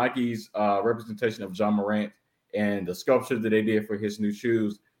thought Nike's representation of John Morant and the sculpture that they did for his new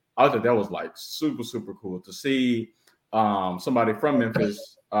shoes, I thought that was like super, super cool to see somebody from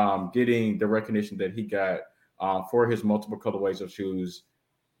Memphis getting the recognition that he got for his multiple colorways of shoes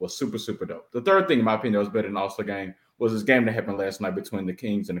was super, super dope. The third thing, in my opinion, that was better than the All-Star game was this game that happened last night between the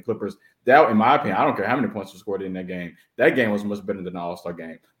Kings and the Clippers. That, in my opinion, I don't care how many points were scored in that game. That game was much better than the All-Star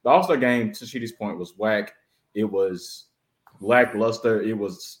game. The All-Star game, to Sheedy's point, was whack. It was lackluster. It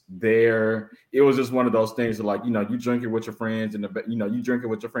was there. It was just one of those things that, like, you drink it with your friends and you drink it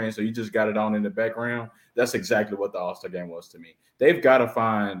with your friends, so you just got it on in the background. That's exactly what the All-Star game was to me. They've got to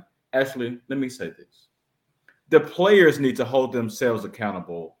find. Actually, let me say this: the players need to hold themselves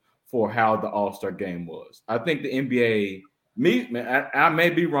accountable for how the All-Star game was. I think the NBA. I may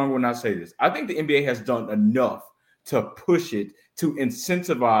be wrong when I say this. I think the NBA has done enough to push it to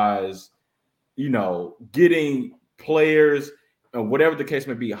incentivize, getting players, whatever the case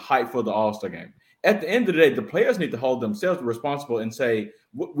may be, hype for the All-Star game. At the end of the day, the players need to hold themselves responsible and say,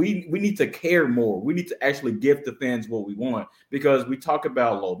 we need to care more. We need to actually give the fans what we want, because we talk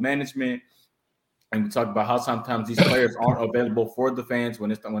about load management and we talk about how sometimes these players aren't available for the fans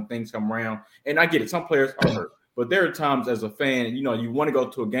when things come around. And I get it. Some players are hurt, but there are times as a fan, you want to go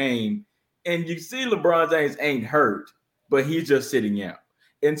to a game and you see LeBron James ain't hurt, but he's just sitting out.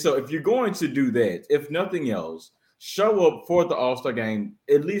 And so if you're going to do that, if nothing else, show up for the All-Star game,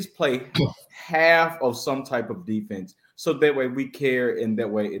 at least play half of some type of defense, so that way we care and that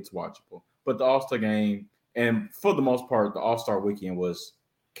way it's watchable. But the All-Star game, and for the most part, the All-Star weekend was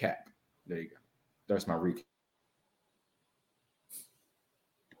cap. There you go. That's my recap.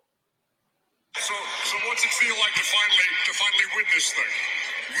 So what's it feel like to finally win this thing?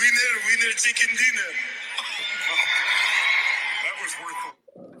 Winner, chicken dinner. That was worth it.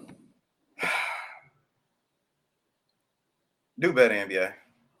 Do better, NBA.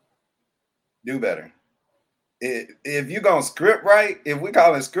 Do better. If you're going to script write, if we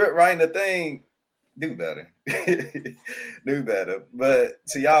call it script writing the thing, do better. Do better. But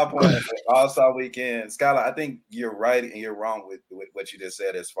to y'all point, All-Star Weekend, Skylar, I think you're right and you're wrong with what you just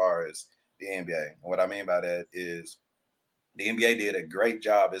said as far as the NBA. And what I mean by that is the NBA did a great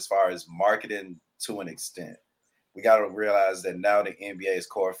job as far as marketing to an extent. We got to realize that now the NBA's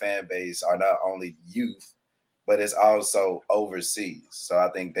core fan base are not only youth, but it's also overseas. So I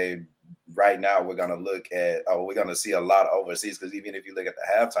think right now we're going to see a lot of overseas, because even if you look at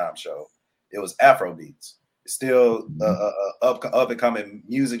the halftime show, it was Afrobeats. It's still up and coming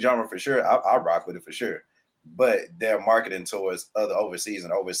music genre for sure. I rock with it for sure. But they're marketing towards other overseas,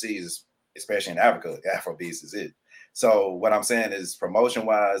 and overseas, especially in Africa, Afrobeats is it. So what I'm saying is, promotion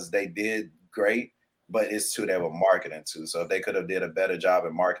wise, they did great, but it's too they were marketing to. So if they could have did a better job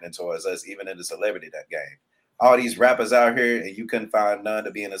at marketing towards us, even in the celebrity that game. All these rappers out here, and you couldn't find none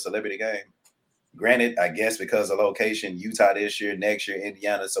to be in a celebrity game. Granted, I guess because of location, Utah this year, next year,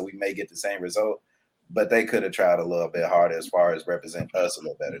 Indiana, so we may get the same result. But they could have tried a little bit harder as far as represent us a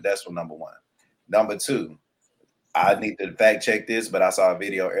little better. That's for number one. Number two, I need to fact check this, but I saw a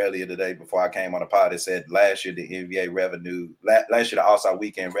video earlier today before I came on the pod. It said last year the NBA revenue, last year the All-Star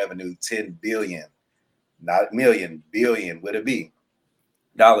Weekend revenue, $10 billion, not million, billion would it be,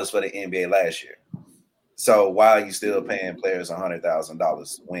 dollars for the NBA last year. So why are you still paying players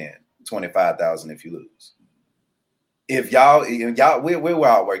 $100,000 win, $25,000 if you lose? If y'all, we're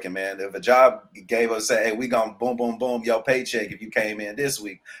all working, man. If a job gave us, say, hey, we gonna boom, boom, boom, your paycheck if you came in this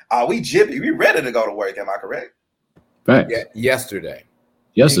week, are we jippy? We ready to go to work? Am I correct? Right. Yeah, yesterday.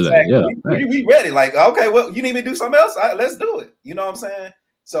 Exactly. Yeah. Right. We ready. Like, okay, well, you need me to do something else? All right, let's do it. You know what I'm saying?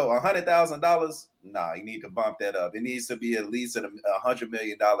 So $100,000, nah, you need to bump that up. It needs to be at least a $100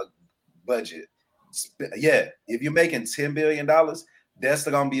 million budget. Yeah, if you're making $10 billion, that's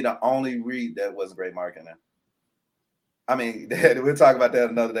gonna be the only read that was great marketing. I mean, we'll talk about that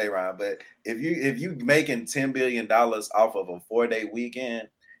another day, Ryan. But if you making $10 billion off of a 4-day weekend,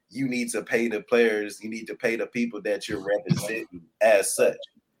 you need to pay the players. You need to pay the people that you're representing as such.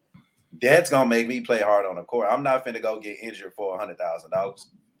 That's gonna make me play hard on the court. I'm not finna go get injured for $100,000.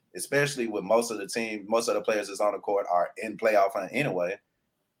 especially with most of the players that's on the court are in playoff hunt anyway.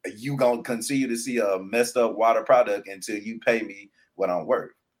 You gonna continue to see a messed up water product until you pay me what I'm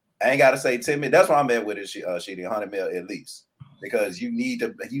worth. I ain't gotta say 10 million. That's what I'm at with it, Sheedy, 100 mil at least, because you need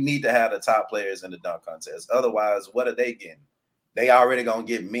to have the top players in the dunk contest. Otherwise, what are they getting? They already gonna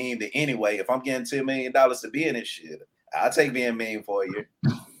get memed anyway. If I'm getting $10 million to be in this shit, I'll take being mean for a year.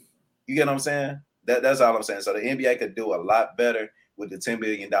 You get what I'm saying? That's all I'm saying. So the NBA could do a lot better with the $10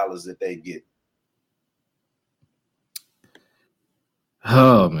 million that they get.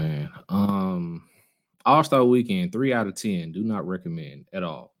 Oh man. All-Star weekend, 3 out of 10. Do not recommend at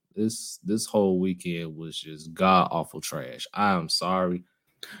all. This whole weekend was just god awful trash. I am sorry.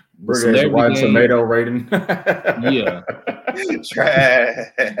 Burger Rotten Tomato rating. Yeah. Trash.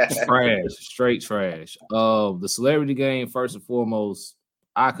 Straight trash. The celebrity game, first and foremost,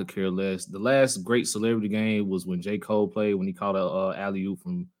 I could care less. The last great celebrity game was when J. Cole played, when he caught a alley-oop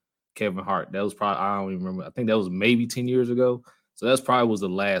from Kevin Hart. That was probably, I don't even remember. I think that was maybe 10 years ago. So that's probably was the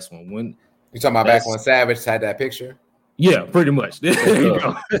last one. When you talking about back when Savage had that picture? Yeah, pretty much. There you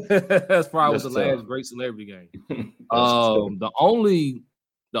go. That's probably was the last great celebrity game. The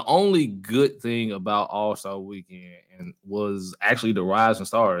only good thing about All-Star Weekend was actually the rising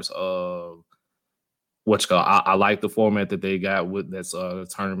stars of I like the format that they got with that's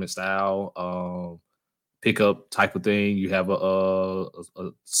tournament style, pickup type of thing. You have a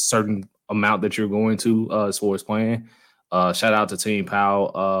certain amount that you're going to as far as playing. Shout out to Team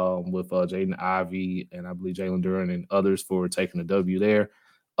Powell with Jaden Ivey and I believe Jalen Duren and others for taking the W there.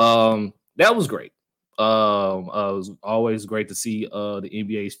 That was great. It was always great to see the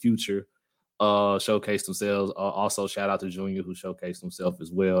NBA's future showcase themselves. Also, shout out to Junior who showcased himself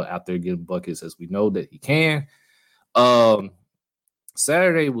as well out there getting buckets as we know that he can.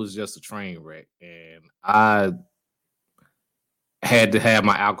 Saturday was just a train wreck, and I had to have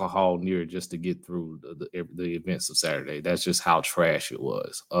my alcohol near just to get through the events of Saturday. That's just how trash it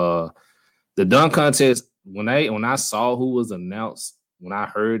was. The dunk contest, when I saw who was announced, when I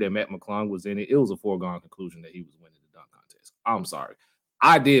heard that Matt McClung was in it, it was a foregone conclusion that he was winning the dunk contest. I'm sorry.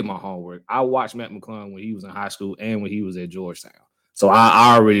 I did my homework. I watched Matt McClung when he was in high school and when he was at Georgetown. So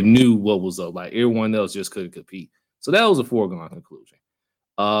I already knew what was up. Like everyone else just couldn't compete. So that was a foregone conclusion.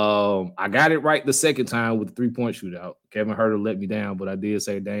 I got it right the second time with the 3-point shootout. Kevin Huerter let me down, but I did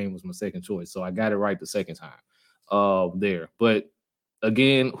say Dame was my second choice. So I got it right the second time there. But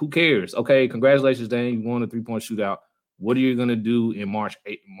again, who cares? Okay, congratulations, Dame. You won the 3-point shootout. What are you going to do in March,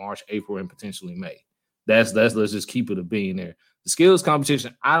 April, and potentially May? Let's just keep it a being there. The skills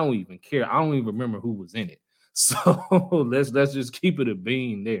competition, I don't even care. I don't even remember who was in it. So let's just keep it a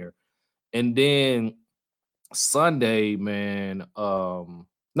being there. And then Sunday, man,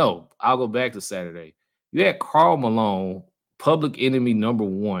 no, I'll go back to Saturday. You had Karl Malone, public enemy number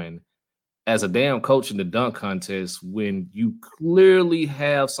 1, as a damn coach in the dunk contest when you clearly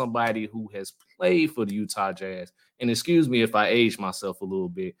have somebody who has played for the Utah Jazz, and excuse me if I aged myself a little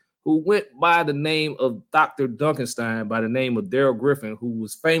bit, who went by the name of Dr. Duncanstein, by the name of Daryl Griffin, who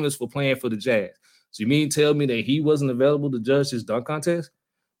was famous for playing for the Jazz. So you mean tell me that he wasn't available to judge his dunk contest?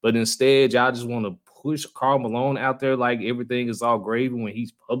 But instead, y'all just want to push Karl Malone out there like everything is all gravy when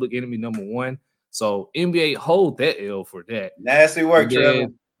he's public enemy number 1. So NBA hold that L for that. Nasty work,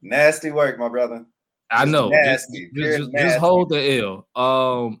 Trevor. Nasty work, my brother. I know. Nasty. Just hold the L.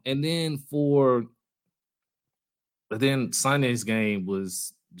 And then Sunday's game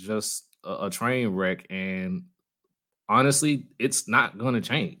was just a train wreck, and honestly, it's not going to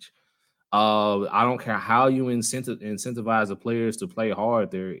change. I don't care how you incentivize the players to play hard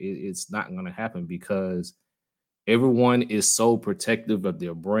there. It's not going to happen because everyone is so protective of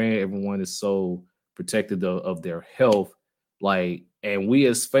their brand. Everyone is so protective of their health. And we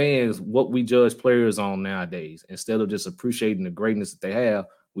as fans, what we judge players on nowadays, instead of just appreciating the greatness that they have,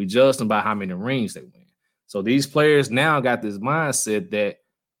 we judge them by how many rings they win. So these players now got this mindset that,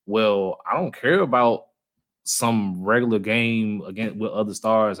 well, I don't care about some regular game against with other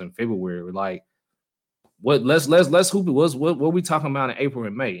stars in February. Like, what? Let's hoop it. What we talking about in April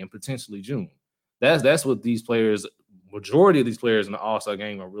and May and potentially June? That's what these players, majority of these players in the All-Star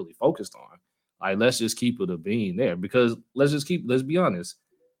game are really focused on. Like, let's just keep it a being there because let's be honest.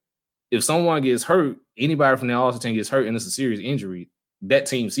 If someone gets hurt, anybody from the All-Star team gets hurt and it's a serious injury, that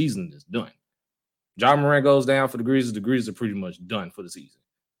team's season is done. John Morant goes down for the Grizzlies. The Grizzlies are pretty much done for the season.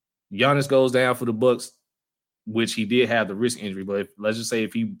 Giannis goes down for the Bucks, which he did have the wrist injury. But let's just say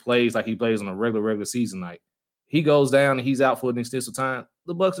if he plays like he plays on a regular season night, he goes down and he's out for an extensive time,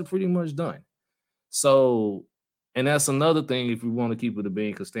 the Bucks are pretty much done. So, and that's another thing if we want to keep it a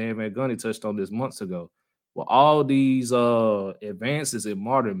being, because Stan Van Gundy touched on this months ago. with all these advances in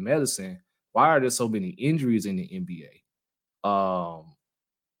modern medicine, why are there so many injuries in the NBA?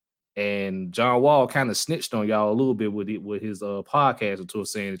 And John Wall kind of snitched on y'all a little bit with his podcast tour,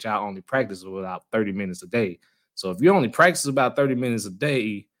 saying that y'all only practice about 30 minutes a day. So if you only practice about 30 minutes a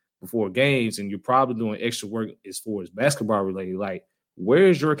day before games, and you're probably doing extra work as far as basketball related, like,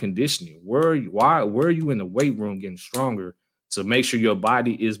 where's your conditioning? Where are you in the weight room getting stronger to make sure your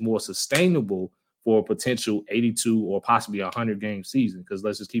body is more sustainable for a potential 82 or possibly 100 game season? Because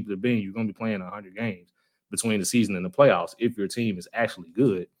let's just keep it a bean, you're going to be playing 100 games between the season and the playoffs if your team is actually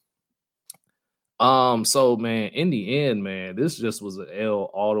good. So man, in the end, man, this just was an L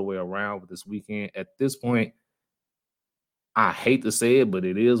all the way around with this weekend. At this point, I hate to say it, but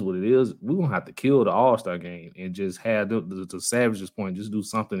it is what it is. We're gonna have to kill the All-Star game and just have the Savage's point, just do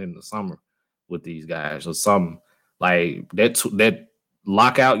something in the summer with these guys or something like that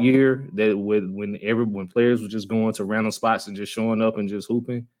lockout year that when players were just going to random spots and just showing up and just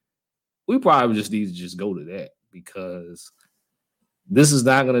hooping. We probably just need to just go to that, because this is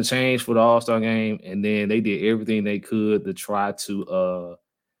not going to change for the All-Star game. And then they did everything they could to try to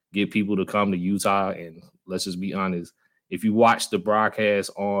get people to come to Utah. And let's just be honest, if you watch the broadcast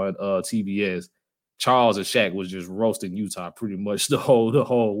on TBS, Charles and Shaq was just roasting Utah pretty much the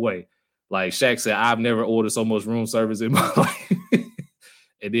whole way. Like Shaq said, I've never ordered so much room service in my life.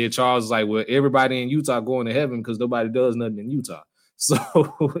 And then Charles was like, well, everybody in Utah going to heaven because nobody does nothing in Utah. So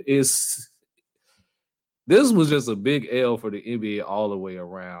this was just a big L for the NBA all the way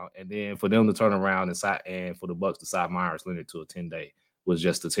around. And then for them to turn around and for the Bucks to sign Myers Leonard to a 10-day was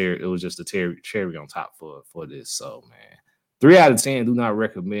just a cherry on top for this. So, man, 3 out of 10 do not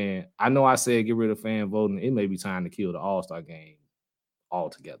recommend. I know I said get rid of fan voting. It may be time to kill the All-Star game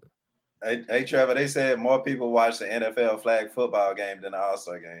altogether. Hey, Trevor, they said more people watch the NFL flag football game than the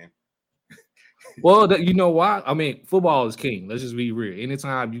All-Star game. Well, you know why? I mean, football is king. Let's just be real.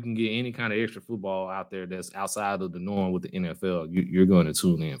 Anytime you can get any kind of extra football out there that's outside of the norm with the NFL, you're going to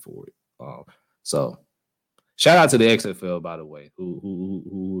tune in for it. So, shout out to the XFL, by the way, who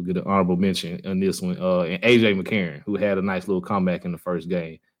will get an honorable mention on this one. And AJ McCarron, who had a nice little comeback in the first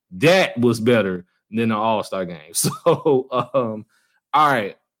game. That was better than the All-Star game. So, all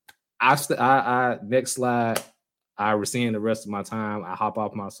right. I next slide. I rescind the rest of my time. I hop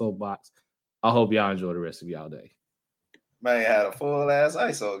off my soapbox. I hope y'all enjoy the rest of y'all day. Man, had a full ass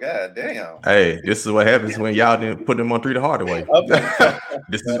ISO. God damn. Hey, this is what happens when y'all didn't put them on 3 the harder way.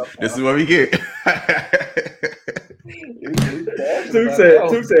 This is what we get.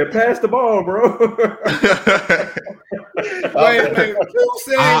 Tuke said, pass the ball, bro. Wait, Tuke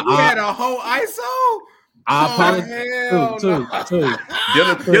said you had a whole ISO?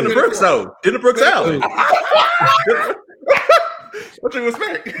 Dylan Brooks out. Dylan Brooks out. What you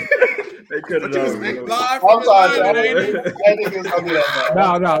expect? They could have done. I'm sorry.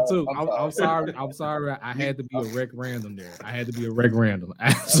 No, too. I'm sorry. I had to be a rec random there.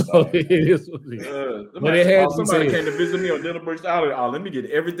 So it is what it is. But it had somebody came to visit me on Dylan Brooks Island. Oh, let me get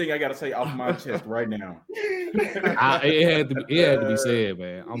everything I got to say off my chest right now. It had to be said,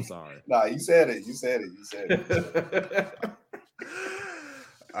 man. I'm sorry. Nah, you said it.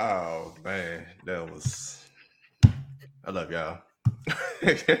 Oh man, that was. I love y'all.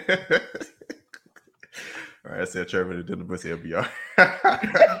 All right, I said Trevor to Dylan Brooks LBR.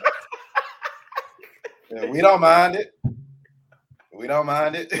 Yeah, we don't mind it. We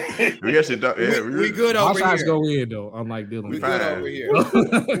actually don't. Yeah, we good over here. My shots go in though, unlike Dylan. We good over here.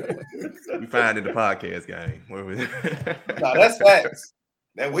 We fine in the podcast game. No, that's facts.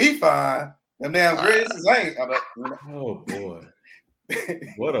 That we fine. Them damn Grizzlies ain't. Oh boy.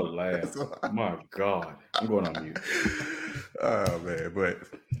 What a laugh. My God. I'm going on mute. Oh man, but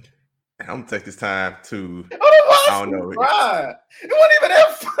I'm gonna take this time to I don't know. It wasn't even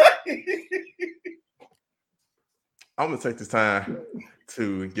that funny. I'm gonna take this time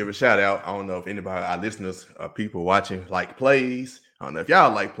to give a shout out. I don't know if anybody, our listeners, people watching like plays. I don't know if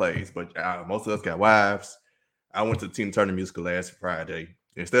y'all like plays, but most of us got wives. I went to the Tina Turner musical last Friday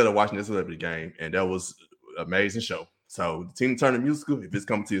instead of watching this celebrity game, and that was an amazing show. So the Tina Turner musical, if it's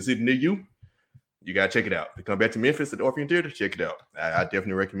coming to a city near you, you gotta check it out. If you come back to Memphis at the Orpheum Theater, check it out. I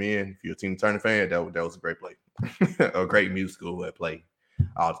definitely recommend. If you're a Tina Turner fan, that was a great play, a great musical play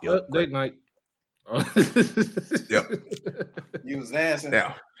all together. Late night. Yep. You was dancing.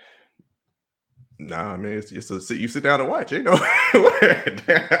 Now, nah, man, it's just you sit down and watch. You know.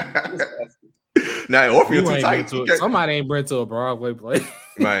 Now Orpheum too tight. Somebody ain't bred to a Broadway play.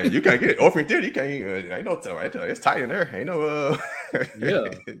 Man, you can't get it. Orpheum Theater. You can't. Ain't no time. It's tight in there. Ain't no. Yeah.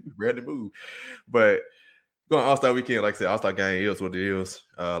 Ready to move. But going All-Star weekend, like I said, All-Star game is what it is.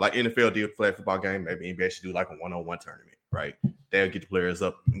 Like NFL did flag football game, maybe NBA should do like a one-on-one tournament, right? They'll get the players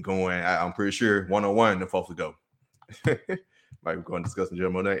up and going. I'm pretty sure one-on-one, the folks will go. Might be going to discuss some Joe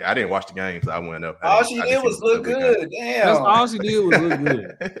Monet. I didn't watch the game, so I went up. All she did was look good. Damn. That's all she did was look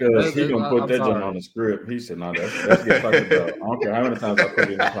good. Because he gonna put that joint on the script. He said, "No, that's get talked about." I don't care how many times I put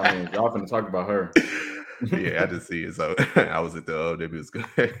it in the comments. Y'all finna talk about her. Yeah, I didn't see it, so I was at the debut. Was good.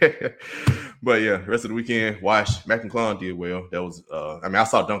 But yeah, the rest of the weekend, watch Mac McClung did well. That was, I mean, I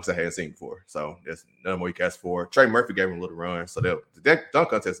saw dunks I hadn't seen before, so there's none more you can ask for. Trey Murphy gave him a little run, so that dunk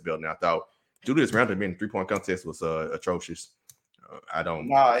contest is building. I thought Julius Randle being 3-point contest was atrocious. I don't.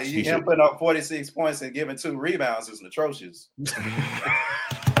 Nah, him putting up 46 points and giving 2 rebounds is atrocious.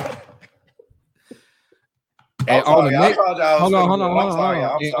 And on the next, hold on.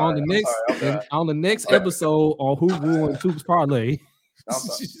 On the next episode on Who Ruined Toops Parlay.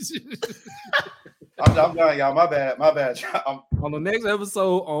 I'm done, y'all. My bad. On the next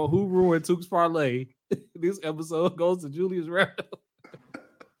episode on Who Ruined Toops Parlay, this episode goes to Julius Randle.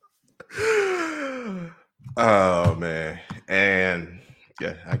 Oh man, and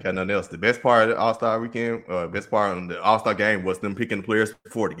yeah, I got nothing else. The best part of the All-Star weekend, best part of the All-Star game was them picking the players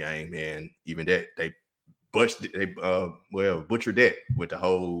before the game, and even that they butchered that with the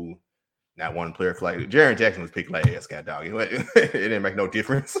whole not one player flag. Jaren Jackson was picked last, god dog. It didn't make no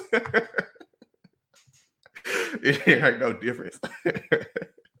difference. It didn't make no difference.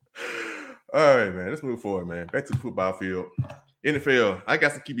 All right, man. Let's move forward, man. Back to the football field. NFL. I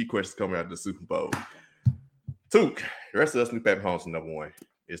got some QB questions coming out of the Super Bowl. Took, the rest of us knew Patrick Mahomes number one.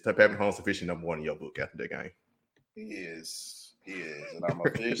 Is Patrick Mahomes officially number one in your book after that game? He is. And I'm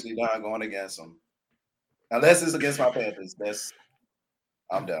officially done going against him. Unless it's against my Panthers,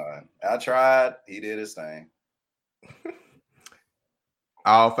 I'm done. I tried. He did his thing.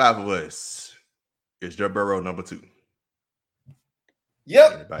 All 5 of us. Is Joe Burrow number 2?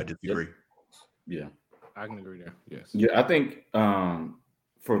 Yep. Anybody disagree? Yeah. I can agree there. Yes. Yeah, I think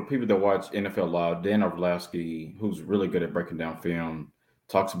for people that watch NFL Live, Dan Orlovsky, who's really good at breaking down film,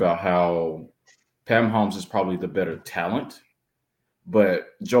 talks about how Pat Mahomes is probably the better talent, but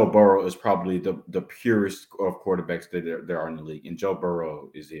Joe Burrow is probably the purest of quarterbacks that there are in the league. And Joe Burrow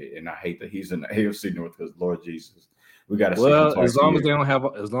is it. And I hate that he's in the AFC North because Lord Jesus, we got to see. Well, as long as they don't have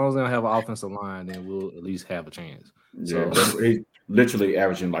an offensive line, then we'll at least have a chance. Yeah, so he's literally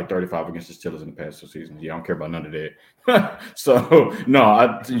averaging like 35 against the Steelers in the past 2 seasons. Yeah, I don't care about none of that. So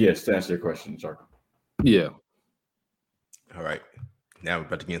no, yes, to answer your question, sir. Yeah. All right. Now we're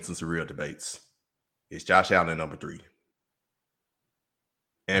about to get into some real debates. Is Josh Allen number 3?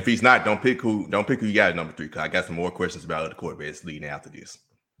 And if he's not, don't pick who you got at number 3, because I got some more questions about other quarterbacks leading after this.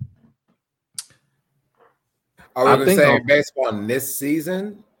 Are we going to say based on this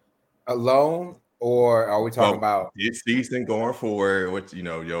season alone, or are we talking about this season going forward? What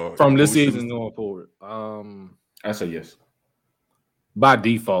your from this season going forward? I say yes. By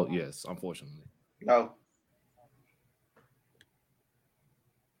default, yes. Unfortunately, no.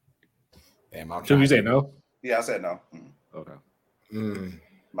 Damn, should we say no? Yeah, I said no. Okay.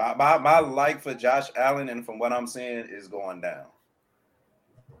 My like for Josh Allen, and from what I'm seeing, is going down.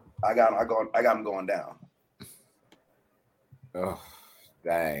 I got him going down. Oh,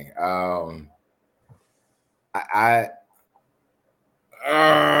 dang. I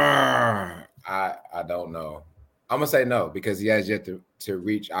don't know. I'm gonna say no because he has yet to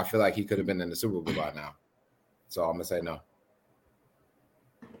reach. I feel like he could have been in the Super Bowl by now. So I'm gonna say no.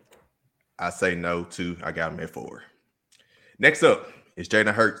 I say no too. I got him at 4. Next up is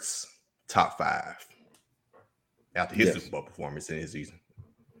Jalen Hurts, top 5 after his Super Bowl performance in his season.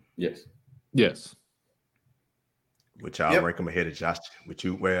 Yes. Which I'll rank him ahead of Josh.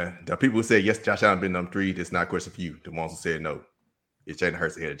 Where the people who said yes, Josh Allen been number 3. That's not a question for you. The ones who said no, is Jalen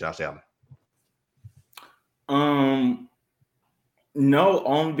Hurts ahead of Josh Allen? No,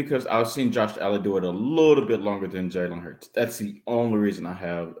 only because I've seen Josh Allen do it a little bit longer than Jalen Hurts. That's the only reason I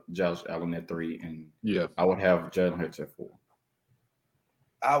have Josh Allen at 3, and I would have Jalen Hurts at 4.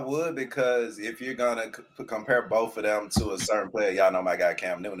 I would, because if you're gonna compare both of them to a certain player, y'all know my guy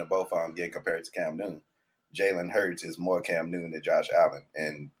Cam Newton, and both of them get compared to Cam Newton. Jalen Hurts is more Cam Newton than Josh Allen,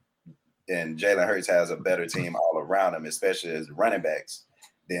 and Jalen Hurts has a better team all around him, especially as running backs,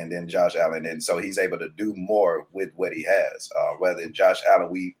 than Josh Allen, and so he's able to do more with what he has. Whether Josh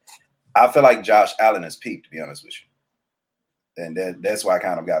Allen, I feel like Josh Allen has peaked, to be honest with you, and that's why I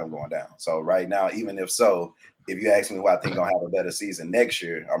kind of got him going down. So right now, even if you ask me who I think gonna have a better season next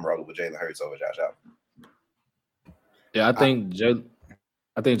year, I'm rolling with Jalen Hurts over Josh Allen. Yeah, I think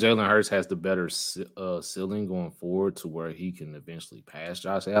Jalen Hurts has the better ceiling going forward to where he can eventually pass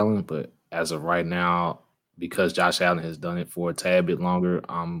Josh Allen. But as of right now, because Josh Allen has done it for a tad bit longer,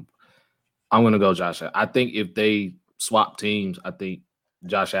 I'm going to go Josh Allen. I think if they swap teams, I think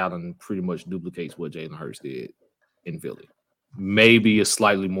Josh Allen pretty much duplicates what Jalen Hurts did in Philly. Maybe a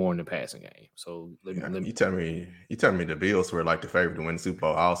slightly more in the passing game. So you tell me the Bills were like the favorite to win the Super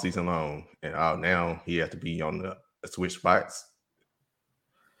Bowl all season long, and now he has to be on the switch spots.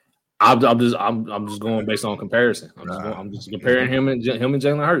 I'm just going based on comparison. I'm just comparing him and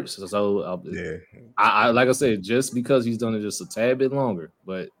Jalen Hurts. So I like I said, just because he's done it just a tad bit longer,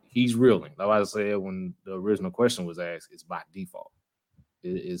 but he's reeling. Like I said when the original question was asked, it's by default.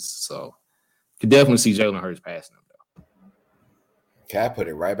 It is so. You can definitely see Jalen Hurts passing him. Okay, I put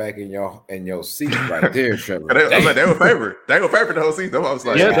it right back in your seat right there, Trevor. They were favorite. They were favorite the whole season. I was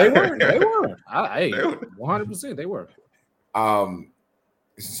like, yeah, they were. 100%. They were.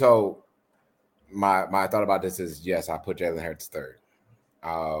 So my thought about this is yes, I put Jalen Hurts third.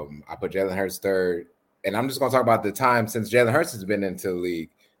 I put Jalen Hurts third, and I'm just going to talk about the time since Jalen Hurts has been into the league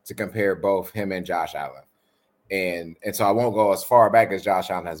to compare both him and Josh Allen, and so I won't go as far back as Josh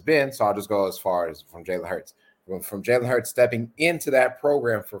Allen has been. So I'll just go as far as from Jalen Hurts. From Jalen Hurts stepping into that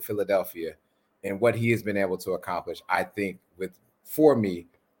program for Philadelphia and what he has been able to accomplish, I think for me,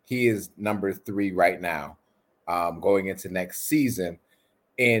 he is number 3 right now, going into next season.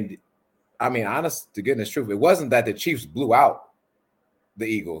 And I mean, honest to goodness truth, it wasn't that the Chiefs blew out the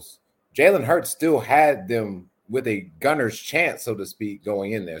Eagles. Jalen Hurts still had them with a gunner's chance, so to speak,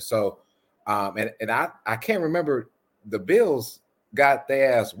 going in there. So, and I can't remember, the Bills got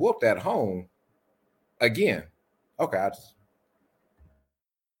their ass whooped at home again. Okay,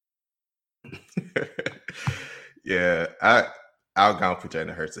 yeah, I'll go put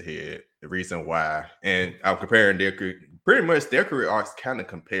Jalen Hurts ahead. The reason why, and I'm comparing their career arcs kind of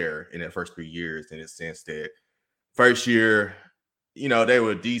compare in their first 3 years in the sense that first year, they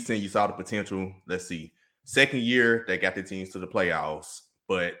were decent. You saw the potential. Let's see. Second year, they got their teams to the playoffs,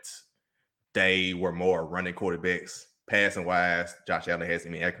 but they were more running quarterbacks. Passing wise, Josh Allen has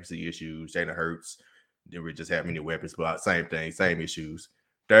some accuracy issues. Jalen Hurts didn't just have many weapons, but same thing, same issues.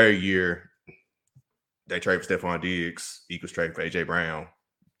 Third year, they trade for Stephon Diggs. Eagles trade for A.J. Brown.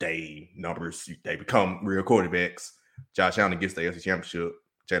 They become real quarterbacks. Josh Allen gets the AFC Championship.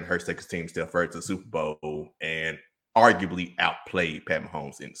 Jalen Hurts takes his team still further to the Super Bowl and arguably outplayed Pat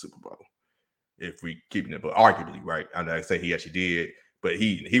Mahomes in the Super Bowl. If we keeping it, but arguably, right? I'm not say he actually did, but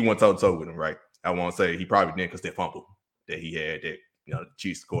he went toe-to-toe with him, right? I won't say he probably didn't because that fumble that he had that the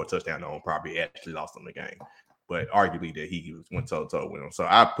Chiefs scored a touchdown on probably actually lost them the game. But arguably that he went toe-to-toe with him. So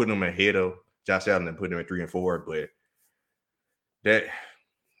I put him ahead of Josh Allen and put him at 3 and 4, but that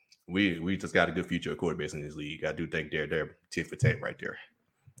we just got a good future of quarterbacks in this league. I do think they're tit for tat right there.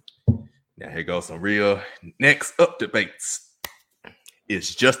 Now here goes some real next up debates.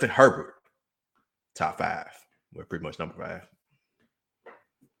 Is Justin Herbert top 5? We're pretty much number 5.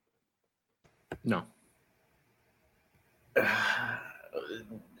 No.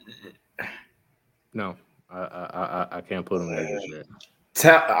 No, I can't put him there just yet.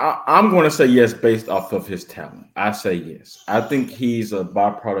 I'm going to say yes based off of his talent. I say yes. I think he's a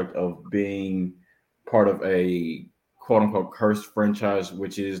byproduct of being part of a quote-unquote cursed franchise,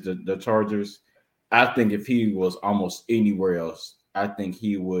 which is the Chargers. I think if he was almost anywhere else, I think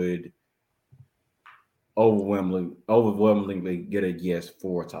he would overwhelmingly get a yes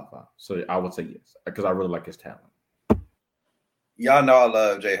for top 5. So I would say yes because I really like his talent. Y'all know I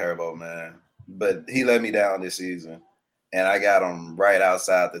love Jay Herbo, man, but he let me down this season, and I got him right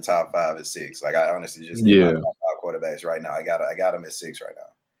outside the top 5 at 6. Like I honestly just my top 5 quarterbacks right now. I got him at 6 right now.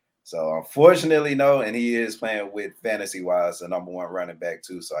 So unfortunately, no, and he is playing with fantasy wise the number 1 running back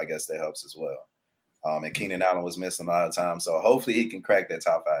too. So I guess that helps as well. And Keenan Allen was missing a lot of time, so hopefully he can crack that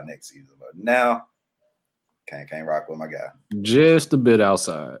top 5 next season. But now, can't rock with my guy. Just a bit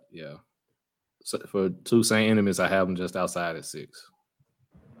outside, yeah. So for 2 same enemies, I have him just outside at 6.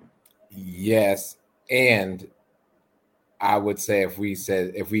 Yes, and I would say if we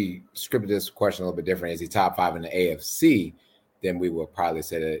scripted this question a little bit different, is he top 5 in the AFC? Then we would probably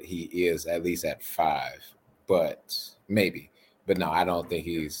say that he is at least at 5, but maybe. But no, I don't think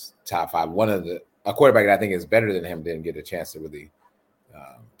he's top 5. A quarterback that I think is better than him didn't get a chance to really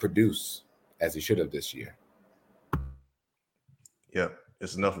produce as he should have this year. Yep,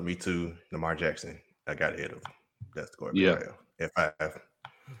 it's enough for me too. Lamar Jackson, I got ahead of him. That's the quarterback at 5.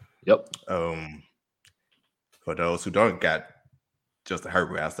 Yep. For those who don't got Justin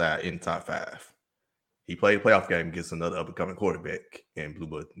Herbert outside in top 5, he played a playoff game against another up-and-coming quarterback and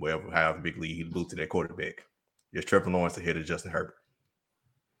blew however big lead he blew to that quarterback. Is Trevor Lawrence ahead of Justin Herbert?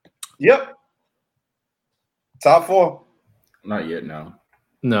 Yep. Top 4. Not yet, no.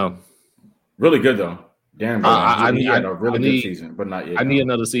 No. Really good though. Darren I he had a really need, good season, but not yet. I need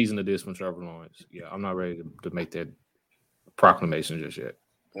another season of this from Trevor Lawrence. Yeah, I'm not ready to make that proclamation just yet.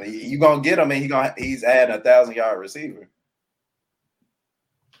 You gonna get him, and he's adding 1,000-yard receiver.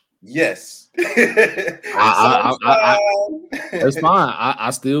 Yes, That's fine. I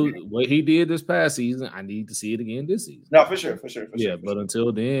still what he did this past season. I need to see it again this season. No, for sure. But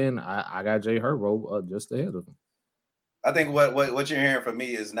until then, I got Jay Herbo just ahead of him. I think what you're hearing from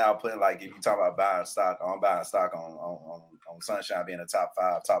me is now putting, like, if you talk about buying stock, I'm buying stock on Sunshine being a top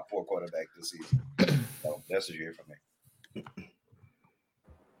 5, top 4 quarterback this season. So that's what you hear from me.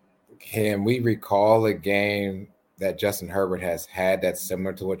 Can we recall a game that Justin Herbert has had that's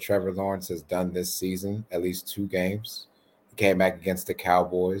similar to what Trevor Lawrence has done this season? At least 2 games. He came back against the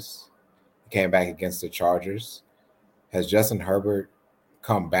Cowboys. He came back against the Chargers. Has Justin Herbert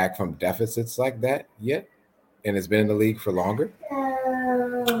come back from deficits like that yet? And has been in the league for longer?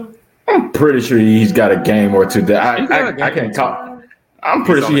 I'm pretty sure he's got a game or two that I can't talk. I'm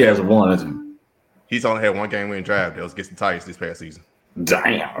pretty sure he has one, isn't he? He's only had one game winning drive that was against the Titans this past season.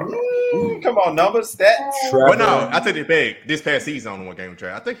 Damn. Come on, numbers, stats. Well, no, I take it back. This past season on one game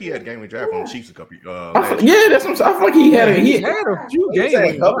drive. I think he had a game winning drive on the Chiefs a couple. Yeah, that's what I'm saying. I feel like he had a few games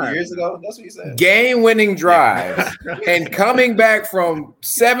a couple years ago. That's what he said. Game-winning drives and coming back from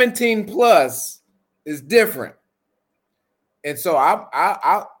 17 plus is different. And so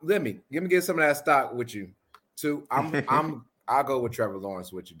I let me get some of that stock with you too. I'll go with Trevor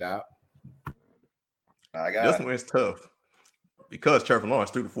Lawrence with you, Doc. This one is tough because Trevor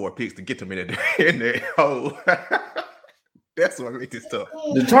Lawrence threw the 4 picks to get them in there. Oh, that's what makes it tough.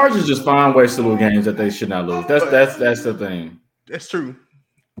 The Chargers just find ways to lose games that they should not lose. That's the thing. That's true.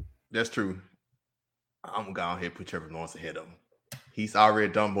 I'm gonna go ahead and put Trevor Lawrence ahead of him. He's already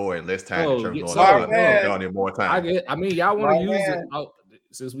done more in less time. Trevor Lawrence done in more time. Y'all want to use it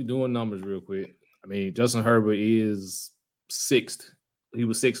since we're doing numbers real quick. I mean, Justin Herbert is 6th. He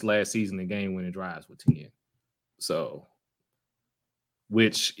was 6th last season in game-winning drives with 10. So,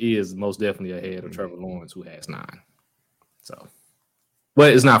 which is most definitely ahead of Trevor Lawrence, who has 9. So,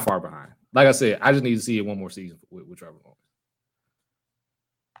 but it's not far behind. Like I said, I just need to see it one more season with Trevor Lawrence.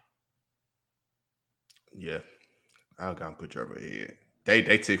 Yeah, I'll go and put Trevor ahead.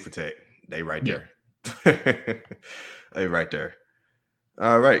 They tick for tack. They right there. They right there.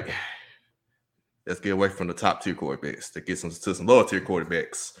 All right. Let's get away from the top tier quarterbacks to get to some lower tier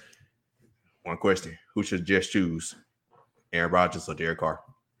quarterbacks. One question: who should just choose, Aaron Rodgers or Derek Carr?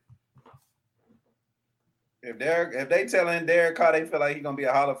 If they telling Derek Carr they feel like he's gonna be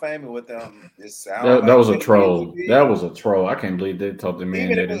a Hall of Famer with them, that was a troll. That was a troll. I can't believe they told the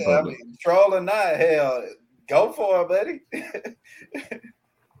man that in public. Troll or not, hell, go for it, buddy.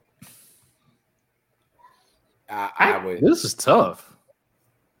 I would. This is tough.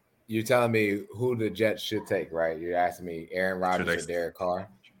 You're telling me who the Jets should take, right? You're asking me Aaron Rodgers or Derek Carr?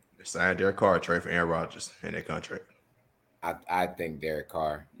 Sign Derek Carr, trade for Aaron Rodgers in that contract. I think Derek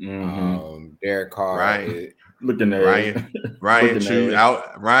Carr. Mm-hmm. Derek Carr. Ryan, looking at Ryan, choose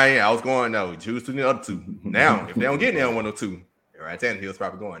out. Ryan, I was going no. Choose to the other 2. Now, if they don't get there on 1 or 2, Ryan Tannehill's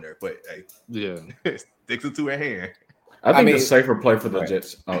probably going there. But hey, yeah, stick to 2 at hand. I think the safer play for the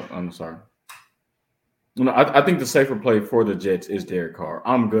Jets. Oh, I'm sorry. No, I think the safer play for the Jets is Derek Carr.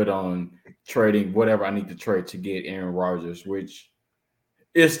 I'm good on trading whatever I need to trade to get Aaron Rodgers, which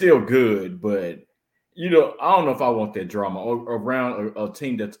is still good, but I don't know if I want that drama around a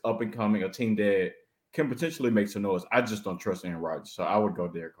team that's up and coming, a team that can potentially make some noise. I just don't trust Aaron Rodgers, so I would go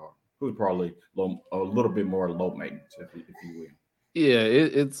Derek Carr, who's probably a little bit more low maintenance, if you will. Yeah,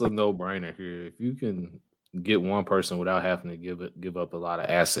 it's a no-brainer here. If you can get one person without having to give up a lot of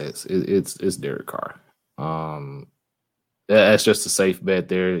assets, it's Derek Carr. That's just a safe bet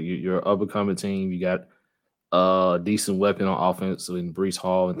there. You're an up-and-coming team. You got a decent weapon on offense in Breece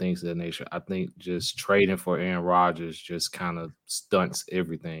Hall and things of that nature. I think just trading for Aaron Rodgers just kind of stunts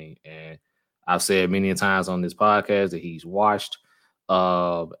everything. And I've said many times on this podcast that he's washed.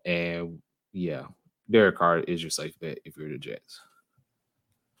 And yeah, Derek Carr is your safe bet if you're the Jets.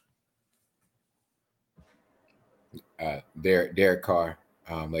 Derek Carr,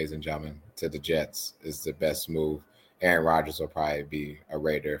 ladies and gentlemen, to the Jets is the best move. Aaron Rodgers will probably be a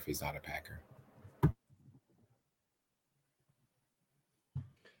Raider if he's not a Packer.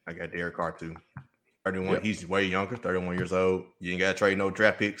 I got Derek Carr too. 31. Yep. He's way younger, 31 years old. You ain't got to trade no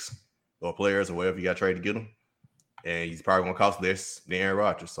draft picks or players or whatever you got to trade to get him. And he's probably going to cost less than Aaron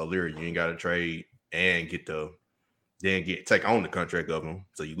Rodgers. So literally, you ain't got to trade and take on the contract of him.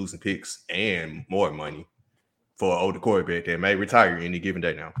 So you're losing picks and more money for an older quarterback that may retire any given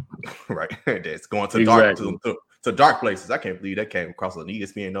day now, right? That's going to dark places. I can't believe that came across an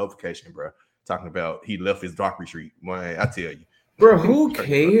ESPN notification, bro. talking about he left his dark retreat. Man, I tell you, bro, who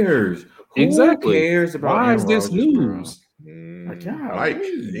cares? Exactly. Who cares about Why is Aaron this Rodgers, news? Mike,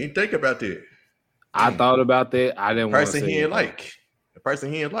 you didn't think about that. I thought about that. I didn't want to Person say he it. ain't like. The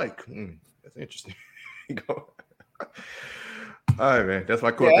person he ain't like. That's interesting. Go. All right, man. That's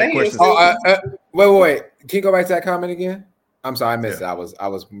my question. Wait. Can you go back to that comment again? I'm sorry, I missed it. I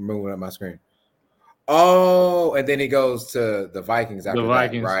was moving up my screen. Oh, and then he goes to the Vikings after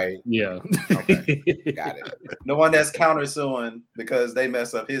that, right? Yeah. Okay. Got it. The one that's countersuing because they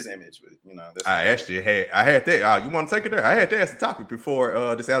mess up his image. But, I had that. You want to take it there? I had that as a topic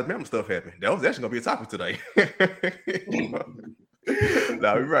before this Alabama stuff happened. That was actually gonna be a topic today.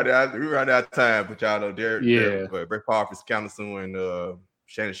 No, we run out of time, but y'all know Brett Favre is countersuing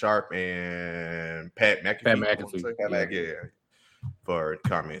Shannon Sharp and Pat McAfee. Yeah. For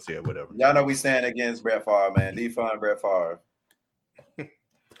comments, whatever. Y'all know we stand against Brett Favre, man. Defund Brett Favre.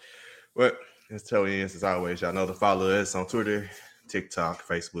 Well, let's tell you this as always. Y'all know to follow us on Twitter, TikTok,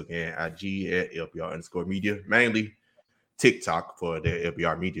 Facebook, and IG at LBR_media. Mainly TikTok for the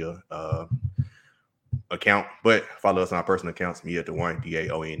LBR media account, but follow us on our personal accounts, me at the one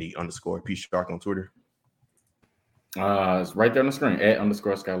DAONE_P Shark on Twitter. It's right there on the screen at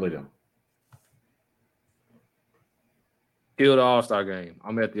 _Skylido. Kill the All-Star game.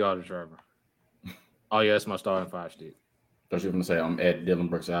 I'm at the Auto Driver. Oh yeah, that's my starting 5 stick. Thought you were gonna say I'm at Dylan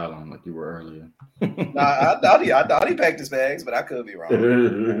Brooks Island like you were earlier. I thought he packed his bags, but I could be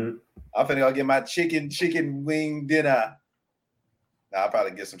wrong. I'm finna go get my chicken wing dinner. I'll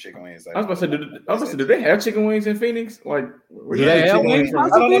probably get some chicken wings. I was about to say, do they have chicken wings in Phoenix? Like, do they have wings?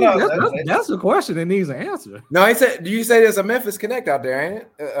 That's a question that needs an answer. No, he said. Do you say there's a Memphis Connect out there? Ain't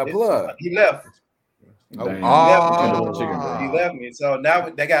it? A plug. He left. He left me. So now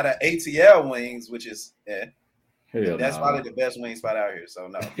they got an ATL wings, which is that's probably the best wing spot out here. So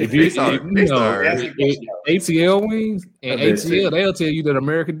no. If you ATL wings and ATL, they'll tell you that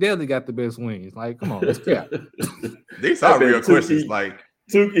American Deli got the best wings. Like, come on, let's cap. These are real questions. Like,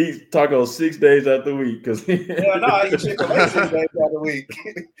 Took eats tacos 6 days out the week because I eat Chick-fil-A 6 days out the week.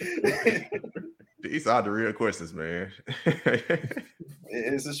 These are the real questions, man.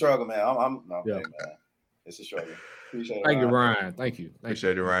 It's a struggle, man. Man. It's a struggle. Appreciate it. Thank you, Ryan. Thank you.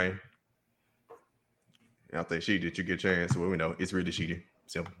 Appreciate it, Ryan. I don't think she did. You get your chance. Well, we know it's really cheating.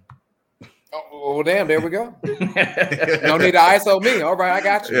 Simple. Oh, well, damn, there we go. No need to ISO me. All right, I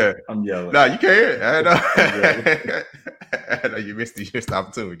got you. Yeah. I'm yelling. No, you can't. I know you missed the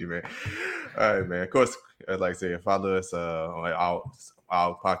opportunity, man. All right, man. Of course, like I said, follow us on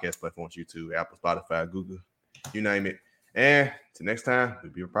all podcast platforms, YouTube, Apple, Spotify, Google, you name it. And till next time,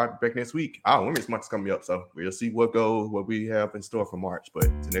 we'll be probably back next week. Women's Month is coming up, so we'll see what we have in store for March. But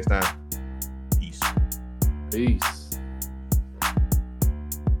till next time, peace. Peace.